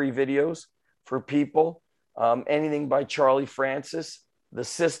gazillion free videos for people. Anything by Charlie Francis, The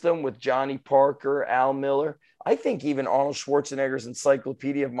System with Johnny Parker, Al Miller. I think even Arnold Schwarzenegger's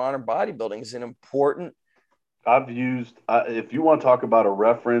Encyclopedia of Modern Bodybuilding is an important. I've used, if you want to talk about a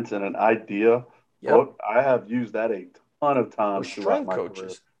reference and an idea book, I have used that a ton of times throughout my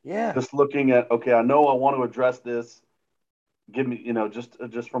career. Yeah. Just looking at, okay, I know I want to address this. Give me,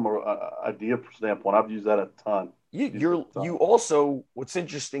 just from an idea standpoint, I've used that a ton. You also, what's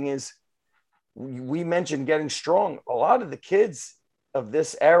interesting is we mentioned getting strong. A lot of the kids of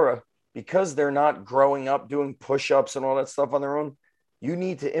this era, because they're not growing up doing push-ups and all that stuff on their own, you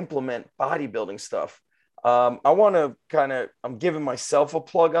need to implement bodybuilding stuff. I want to I'm giving myself a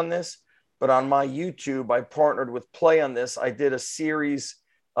plug on this, but on my YouTube, I partnered with Play on this. I did a series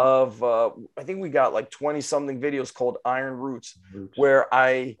of, I think we got like 20 something videos called Iron Roots, where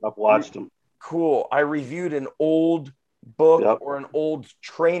I've watched them. Cool. I reviewed an old book or an old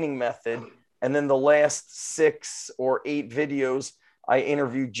training method. And then the last 6 or 8 videos, I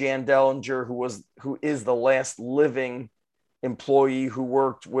interviewed Jan Dellinger, who is the last living employee who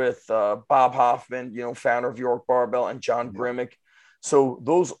worked with Bob Hoffman, founder of York Barbell, and John Grimmick. So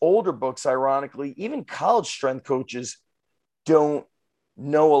those older books, ironically, even college strength coaches don't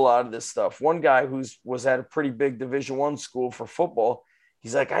know a lot of this stuff. One guy was at a pretty big Division I school for football,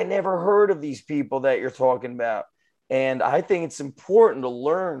 he's like, I never heard of these people that you're talking about. And I think it's important to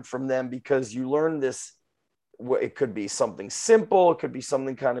learn from them, because you learn this. It could be something simple. It could be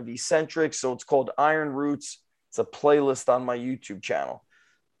something kind of eccentric. So it's called Iron Roots. It's a playlist on my YouTube channel.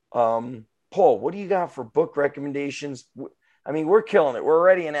 Paul, what do you got for book recommendations? I mean, we're killing it. We're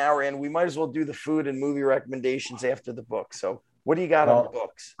already an hour in. We might as well do the food and movie recommendations after the book. So what do you got on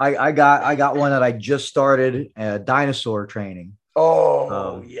books? I got one that I just started, dinosaur training.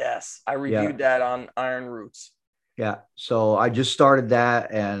 Oh, yes. I reviewed that on Iron Roots. Yeah. So I just started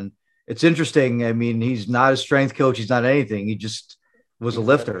that, and it's interesting. I mean, he's not a strength coach. He's not anything. He just was a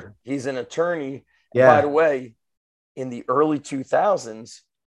lifter. He's an attorney. Yeah. By the way, in the early 2000s,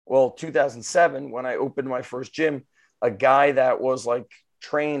 2007, when I opened my first gym, a guy that was like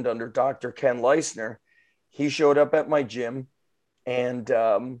trained under Dr. Ken Leisner, he showed up at my gym, and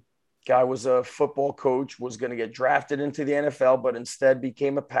guy was a football coach, was going to get drafted into the NFL, but instead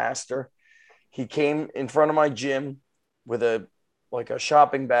became a pastor. He came in front of my gym with a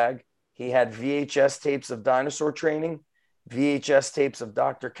shopping bag. He had VHS tapes of dinosaur training, VHS tapes of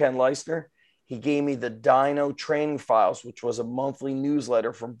Dr. Ken Leisner. He gave me the Dino Training Files, which was a monthly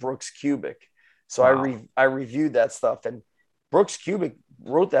newsletter from Brooks Kubik. So I reviewed that stuff. And Brooks Kubik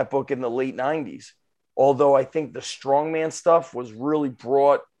wrote that book in the late 90s. Although I think the strongman stuff was really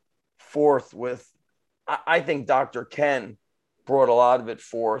brought forth with, I think Dr. Ken brought a lot of it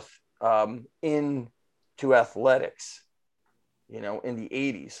forth into athletics, in the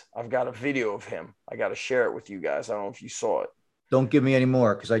 80s. I've got a video of him. I got to share it with you guys. I don't know if you saw it. Don't give me any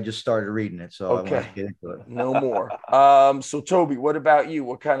more, because I just started reading it. So okay. I want to get into it. No more. So Toby, what about you?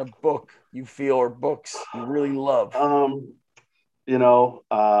 What kind of book you feel, or books you really love? I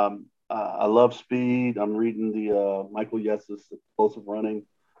love speed. I'm reading the Michael Yes's Explosive Running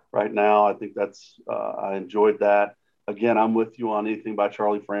right now. I think I enjoyed that. Again, I'm with you on anything by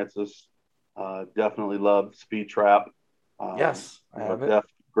Charlie Francis. Definitely love Speed Trap. Yes, I have it.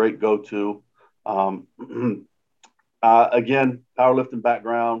 Great go-to. Again, powerlifting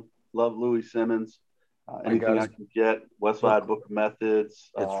background. Love Louis Simmons. Anything I can get. Westside Book of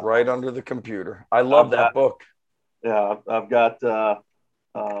Methods. It's right under the computer. I love that book. Yeah, I've got.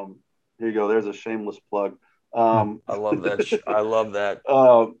 Here you go. There's a shameless plug. I love that. I love that.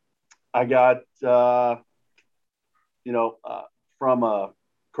 I got. From a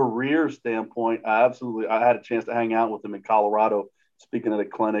career standpoint, I had a chance to hang out with him in Colorado, speaking at a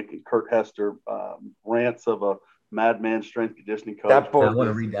clinic. And Kurt Hester, Rants of a Madman Strength Conditioning Coach. That book, I want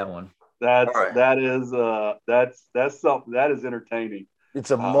to read that one. That's something that is entertaining.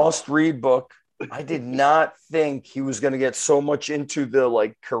 It's a must-read book. I did not think he was going to get so much into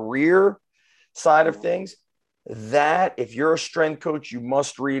the career side of things. That if you're a strength coach, you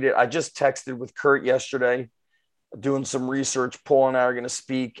must read it. I just texted with Kurt yesterday, doing some research. Paul and I are going to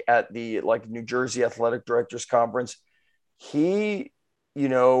speak at the New Jersey Athletic Directors Conference. he,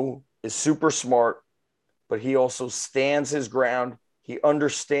 is super smart, but he also stands his ground. He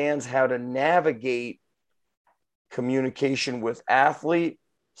understands how to navigate communication with athlete,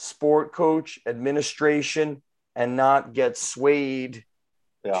 sport coach, administration, and not get swayed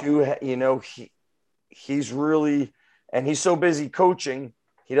to, he's really, and he's so busy coaching,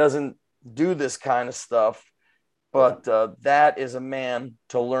 he doesn't do this kind of stuff. But that is a man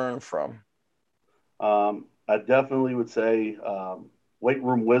to learn from. I definitely would say Weight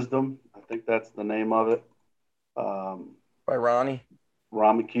Room Wisdom. I think that's the name of it. By Ronnie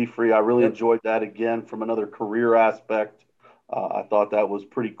McKeefrey. I really enjoyed that, again, from another career aspect. I thought that was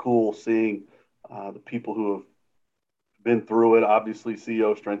pretty cool, seeing the people who have been through it. Obviously,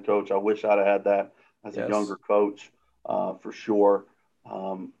 CEO, strength coach. I wish I'd have had that as a younger coach, for sure.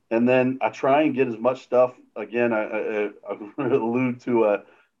 And then I try and get as much stuff. Again, I allude to a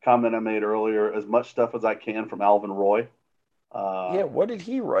comment I made earlier, as much stuff as I can from Alvin Roy. What did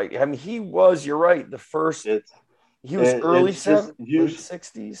he write? I mean, you're right. The first, he was early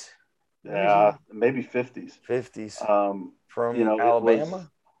 60s. Yeah, maybe 50s. 50s. From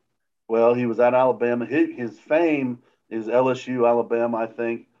Alabama? He was at Alabama. His fame is LSU, Alabama, I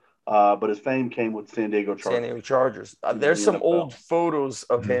think. But his fame came with San Diego Chargers. There's some old photos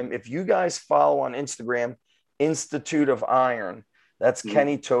of him. If you guys follow on Instagram, Institute of Iron, that's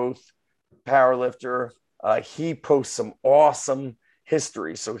Kenny Toth, powerlifter. He posts some awesome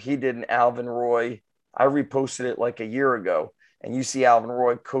history. So he did an Alvin Roy. I reposted it like a year ago. And you see Alvin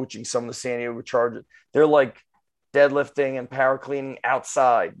Roy coaching some of the San Diego Chargers. They're like deadlifting and power cleaning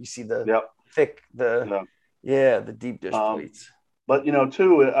outside. You see the thick, the deep dish plates. But,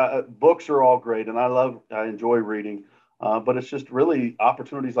 too, books are all great, and I enjoy reading. But it's just really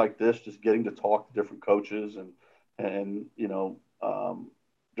opportunities like this, just getting to talk to different coaches. And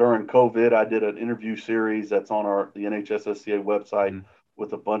during COVID, I did an interview series that's on the NHSSCA website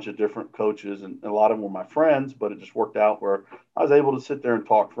with a bunch of different coaches, and a lot of them were my friends, but it just worked out where I was able to sit there and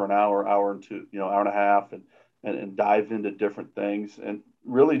talk for an hour and two, hour and a half, and dive into different things, and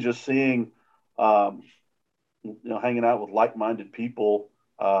really just seeing, hanging out with like-minded people,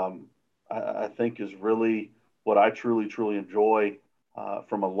 I think is really what I truly, truly enjoy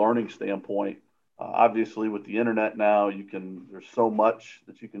from a learning standpoint. Obviously, with the internet now, there's so much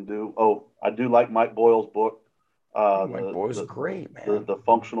that you can do. Oh, I do like Mike Boyle's book. Mike Boyle's great, man. The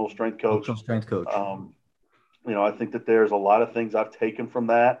Functional Strength Coach. I think that there's a lot of things I've taken from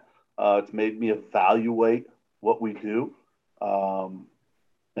that. It's made me evaluate what we do.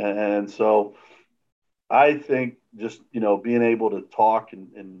 And so I think just, being able to talk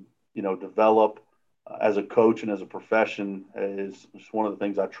and develop as a coach and as a profession is just one of the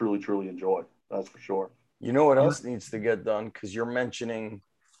things I truly, truly enjoy. That's for sure. You know what else needs to get done? Because you're mentioning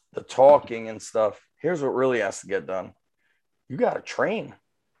the talking and stuff. Here's what really has to get done. You got to train.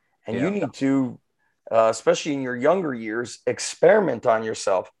 And you need to, especially in your younger years, experiment on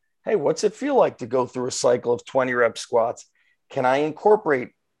yourself. Hey, what's it feel like to go through a cycle of 20 rep squats? Can I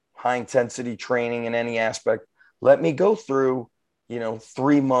incorporate high intensity training in any aspect? Let me go through,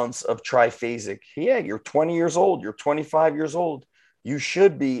 3 months of triphasic. Yeah, you're 20 years old. You're 25 years old. You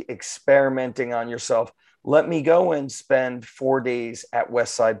should be experimenting on yourself. Let me go and spend 4 days at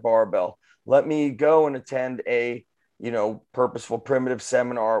Westside Barbell. Let me go and attend a, Purposeful Primitive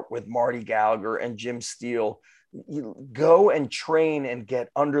seminar with Marty Gallagher and Jim Steele. You go and train and get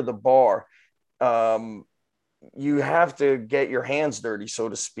under the bar. You have to get your hands dirty, so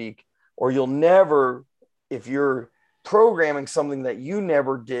to speak, or you'll never, if you're programming something that you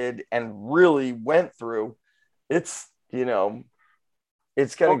never did and really went through, it's,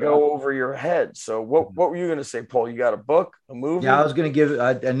 it's going to go over your head. So what were you going to say, Paul? You got a book, a movie? Yeah, I was going to give,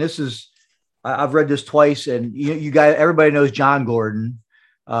 and this is, I've read this twice, and you guys, everybody knows John Gordon,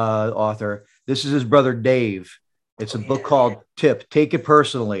 author. This is his brother, Dave. It's a book called Take It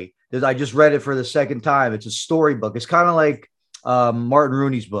Personally. I just read it for the second time. It's a storybook. It's kind of like Martin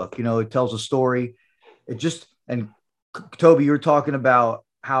Rooney's book. It tells a story. And Toby, you were talking about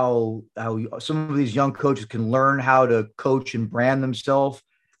how some of these young coaches can learn how to coach and brand themselves.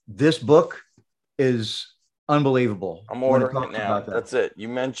 This book is unbelievable. I'm ordering it now. That's it. You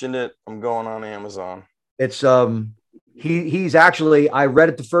mentioned it. I'm going on Amazon. It's he's actually, I read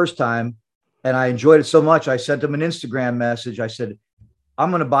it the first time and I enjoyed it so much. I sent him an Instagram message. I said, I'm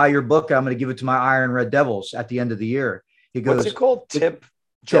going to buy your book. I'm going to give it to my Iron Red Devils at the end of the year. He goes, what's it called? TIP,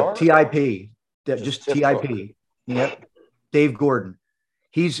 TIP, just TIP. Yep. Dave Gordon.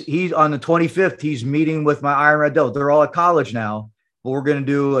 He's on the 25th. He's meeting with my Iron Red Devils. They're all at college now, but we're going to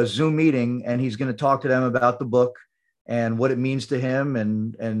do a Zoom meeting and he's going to talk to them about the book and what it means to him.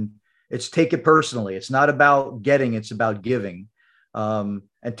 And It's take it personally. It's not about getting, it's about giving.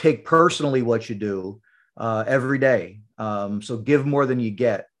 And take personally what you do every day. So give more than you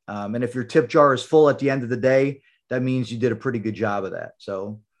get. And if your tip jar is full at the end of the day, that means you did a pretty good job of that.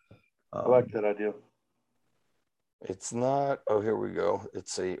 So I like that idea. It's not. Oh, here we go.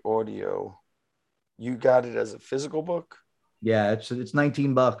 It's a audio. You got it as a physical book? Yeah, it's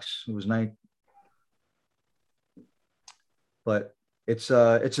 $19. It was but it's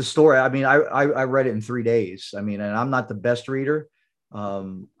a story. I mean, I read it in 3 days. I mean, and I'm not the best reader.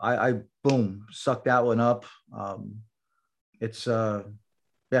 I boom, sucked that one up. It's yeah.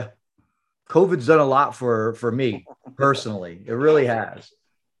 COVID's done a lot for me personally. It really has.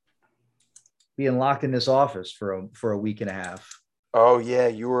 Being locked in this office for a week and a half. Oh yeah,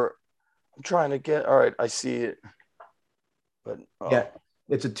 I'm trying to get. All right, I see it. But yeah,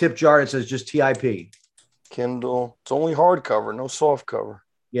 it's a tip jar. It says just TIP. Kindle. It's only hardcover, no soft cover.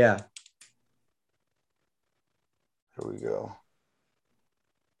 Yeah. Here we go.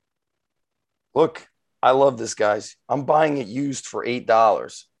 Look, I love this, guys. I'm buying it used for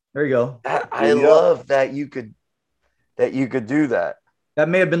 $8. There you go. I love that you could do that. That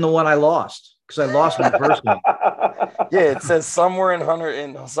may have been the one I lost because I lost my first one. Yeah, it says somewhere in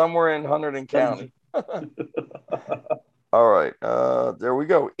Hunterdon County. All right, there we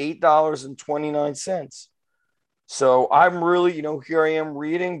go. $8.29. So I'm really, here I am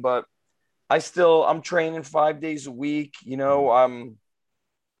reading, but I'm training 5 days a week. I'm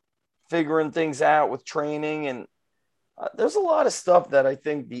figuring things out with training, and there's a lot of stuff that I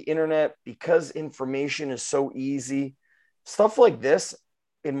think the internet, because information is so easy, stuff like this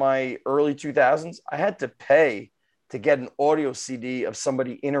in my early 2000s, I had to pay to get an audio CD of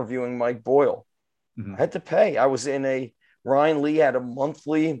somebody interviewing Mike Boyle. Mm-hmm. I had to pay. Ryan Lee had a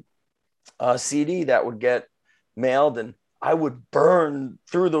monthly CD that would get mailed, and I would burn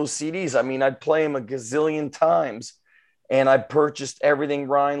through those CDs. I mean, I'd play them a gazillion times, and I purchased everything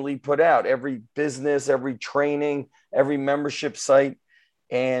Ryan Lee put out, every business, every training, every membership site.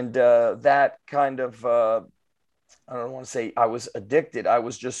 And that kind of, I don't want to say I was addicted. I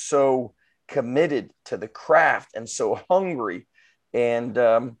was just so committed to the craft and so hungry. And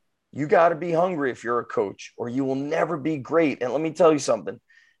you got to be hungry if you're a coach, or you will never be great. And let me tell you something.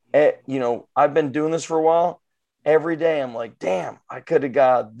 I've been doing this for a while. Every day I'm like, damn, I could have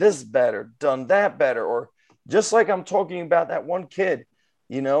got this better, done that better. Or just like I'm talking about that one kid,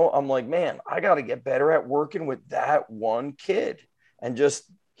 I'm like, man, I got to get better at working with that one kid. And just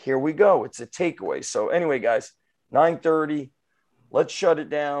here we go. It's a takeaway. So anyway, guys, 9:30, let's shut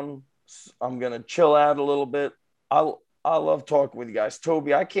it down. I'm going to chill out a little bit. I love talking with you guys.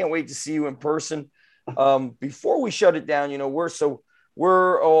 Toby, I can't wait to see you in person. Before we shut it down,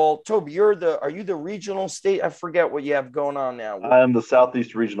 we're all, Toby, are you the regional state? I forget what you have going on now. I am the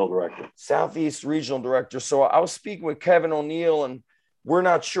Southeast Regional Director. Southeast Regional Director. So I was speaking with Kevin O'Neill, and we're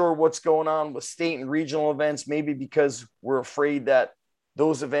not sure what's going on with state and regional events, maybe because we're afraid that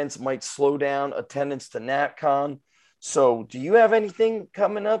those events might slow down attendance to NatCon. So do you have anything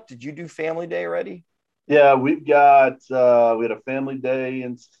coming up? Did you do Family Day already? Yeah, we had a Family Day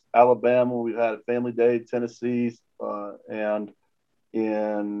in Alabama. We've had a Family Day in Tennessee, and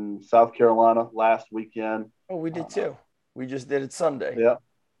in South Carolina last weekend. Oh, we did too. We just did it Sunday. Yeah.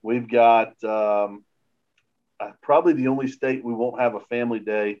 We've got probably the only state we won't have a Family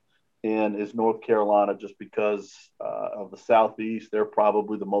Day in is North Carolina, just because of the Southeast. They're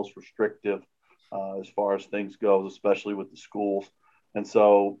probably the most restrictive as far as things goes, especially with the schools. And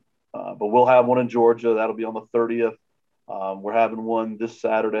so, but we'll have one in Georgia. That'll be on the 30th. We're having one this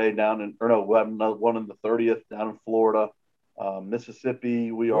Saturday we're having another one on the 30th down in Florida.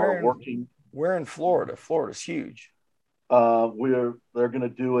 Mississippi, we're in Florida. Florida's huge. They're going to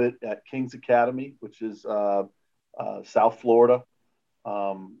do it at Kings Academy, which is South Florida.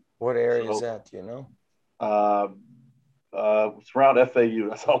 What area is that? Do you know? It's around FAU.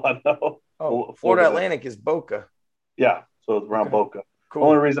 That's all I know. Oh, Florida Atlantic is Boca. Yeah, so it's around Boca. Cool. The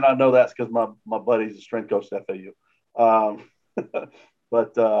only reason I know that's because my buddy's a strength coach at FAU.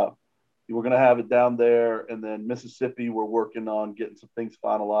 But we're going to have it down there. And then Mississippi, we're working on getting some things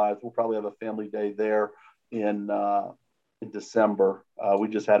finalized. We'll probably have a Family Day there in December. We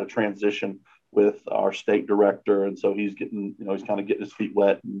just had a transition with our state director. And so he's getting, he's kind of getting his feet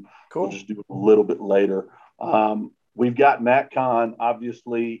wet, and cool. We'll just do it a little bit later. We've got NatCon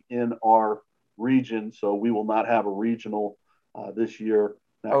obviously in our region, so we will not have a regional this year.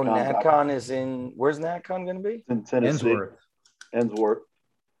 NatCon is in, where's NatCon going to be? It's in Tennessee. Ensworth.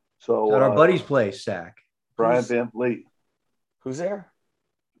 So at our buddy's place, Zach. Brian Van Vliet. Who's there?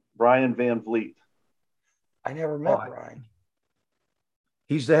 Brian Van Vliet. I never met Brian.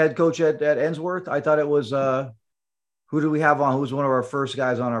 He's the head coach at Ensworth. I thought it was who do we have on? Who's one of our first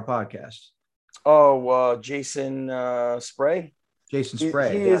guys on our podcast? Oh, Jason Spray. Jason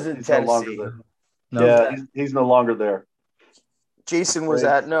Spray. He is in Tennessee. No, he's no longer there. Jason was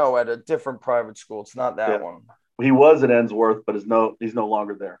at a different private school. It's not that one. He was at Ensworth, but he's no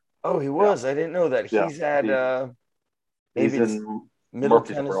longer there. Oh, he was. I didn't know that. Yeah. He's at he's in Middle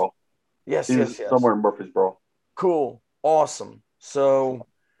Murfreesboro. Yes. Somewhere in Murfreesboro. Cool. Awesome. So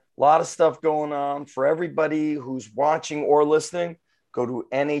a lot of stuff going on for everybody who's watching or listening. Go to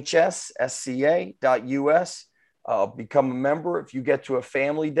nhssca.us. Become a member. If you get to a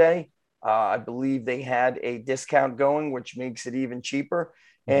family day, I believe they had a discount going, which makes it even cheaper.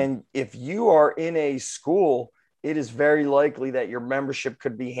 And if you are in a school, it is very likely that your membership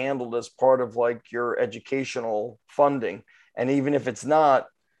could be handled as part of like your educational funding. And even if it's not,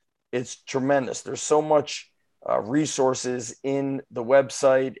 it's tremendous. There's so much resources in the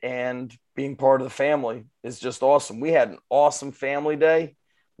website, and being part of the family is just awesome. We had an awesome family day.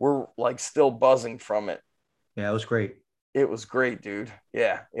 We're like still buzzing from it. Yeah, it was great. It was great, dude.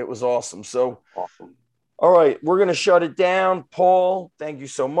 Yeah, it was awesome. So awesome. All right, we're going to shut it down. Paul, thank you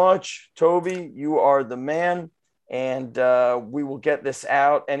so much. Toby, you are the man. And we will get this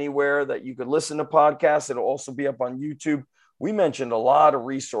out anywhere that you could listen to podcasts. It'll also be up on YouTube. We mentioned a lot of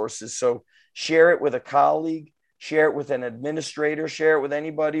resources. So share it with a colleague, share it with an administrator, share it with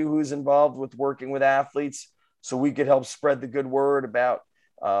anybody who's involved with working with athletes, so we could help spread the good word about,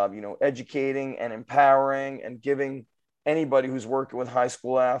 educating and empowering and giving anybody who's working with high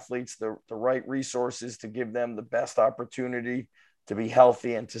school athletes the right resources to give them the best opportunity to be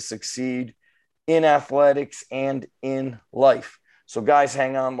healthy and to succeed in athletics and in life. So guys,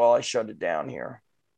 hang on while I shut it down here.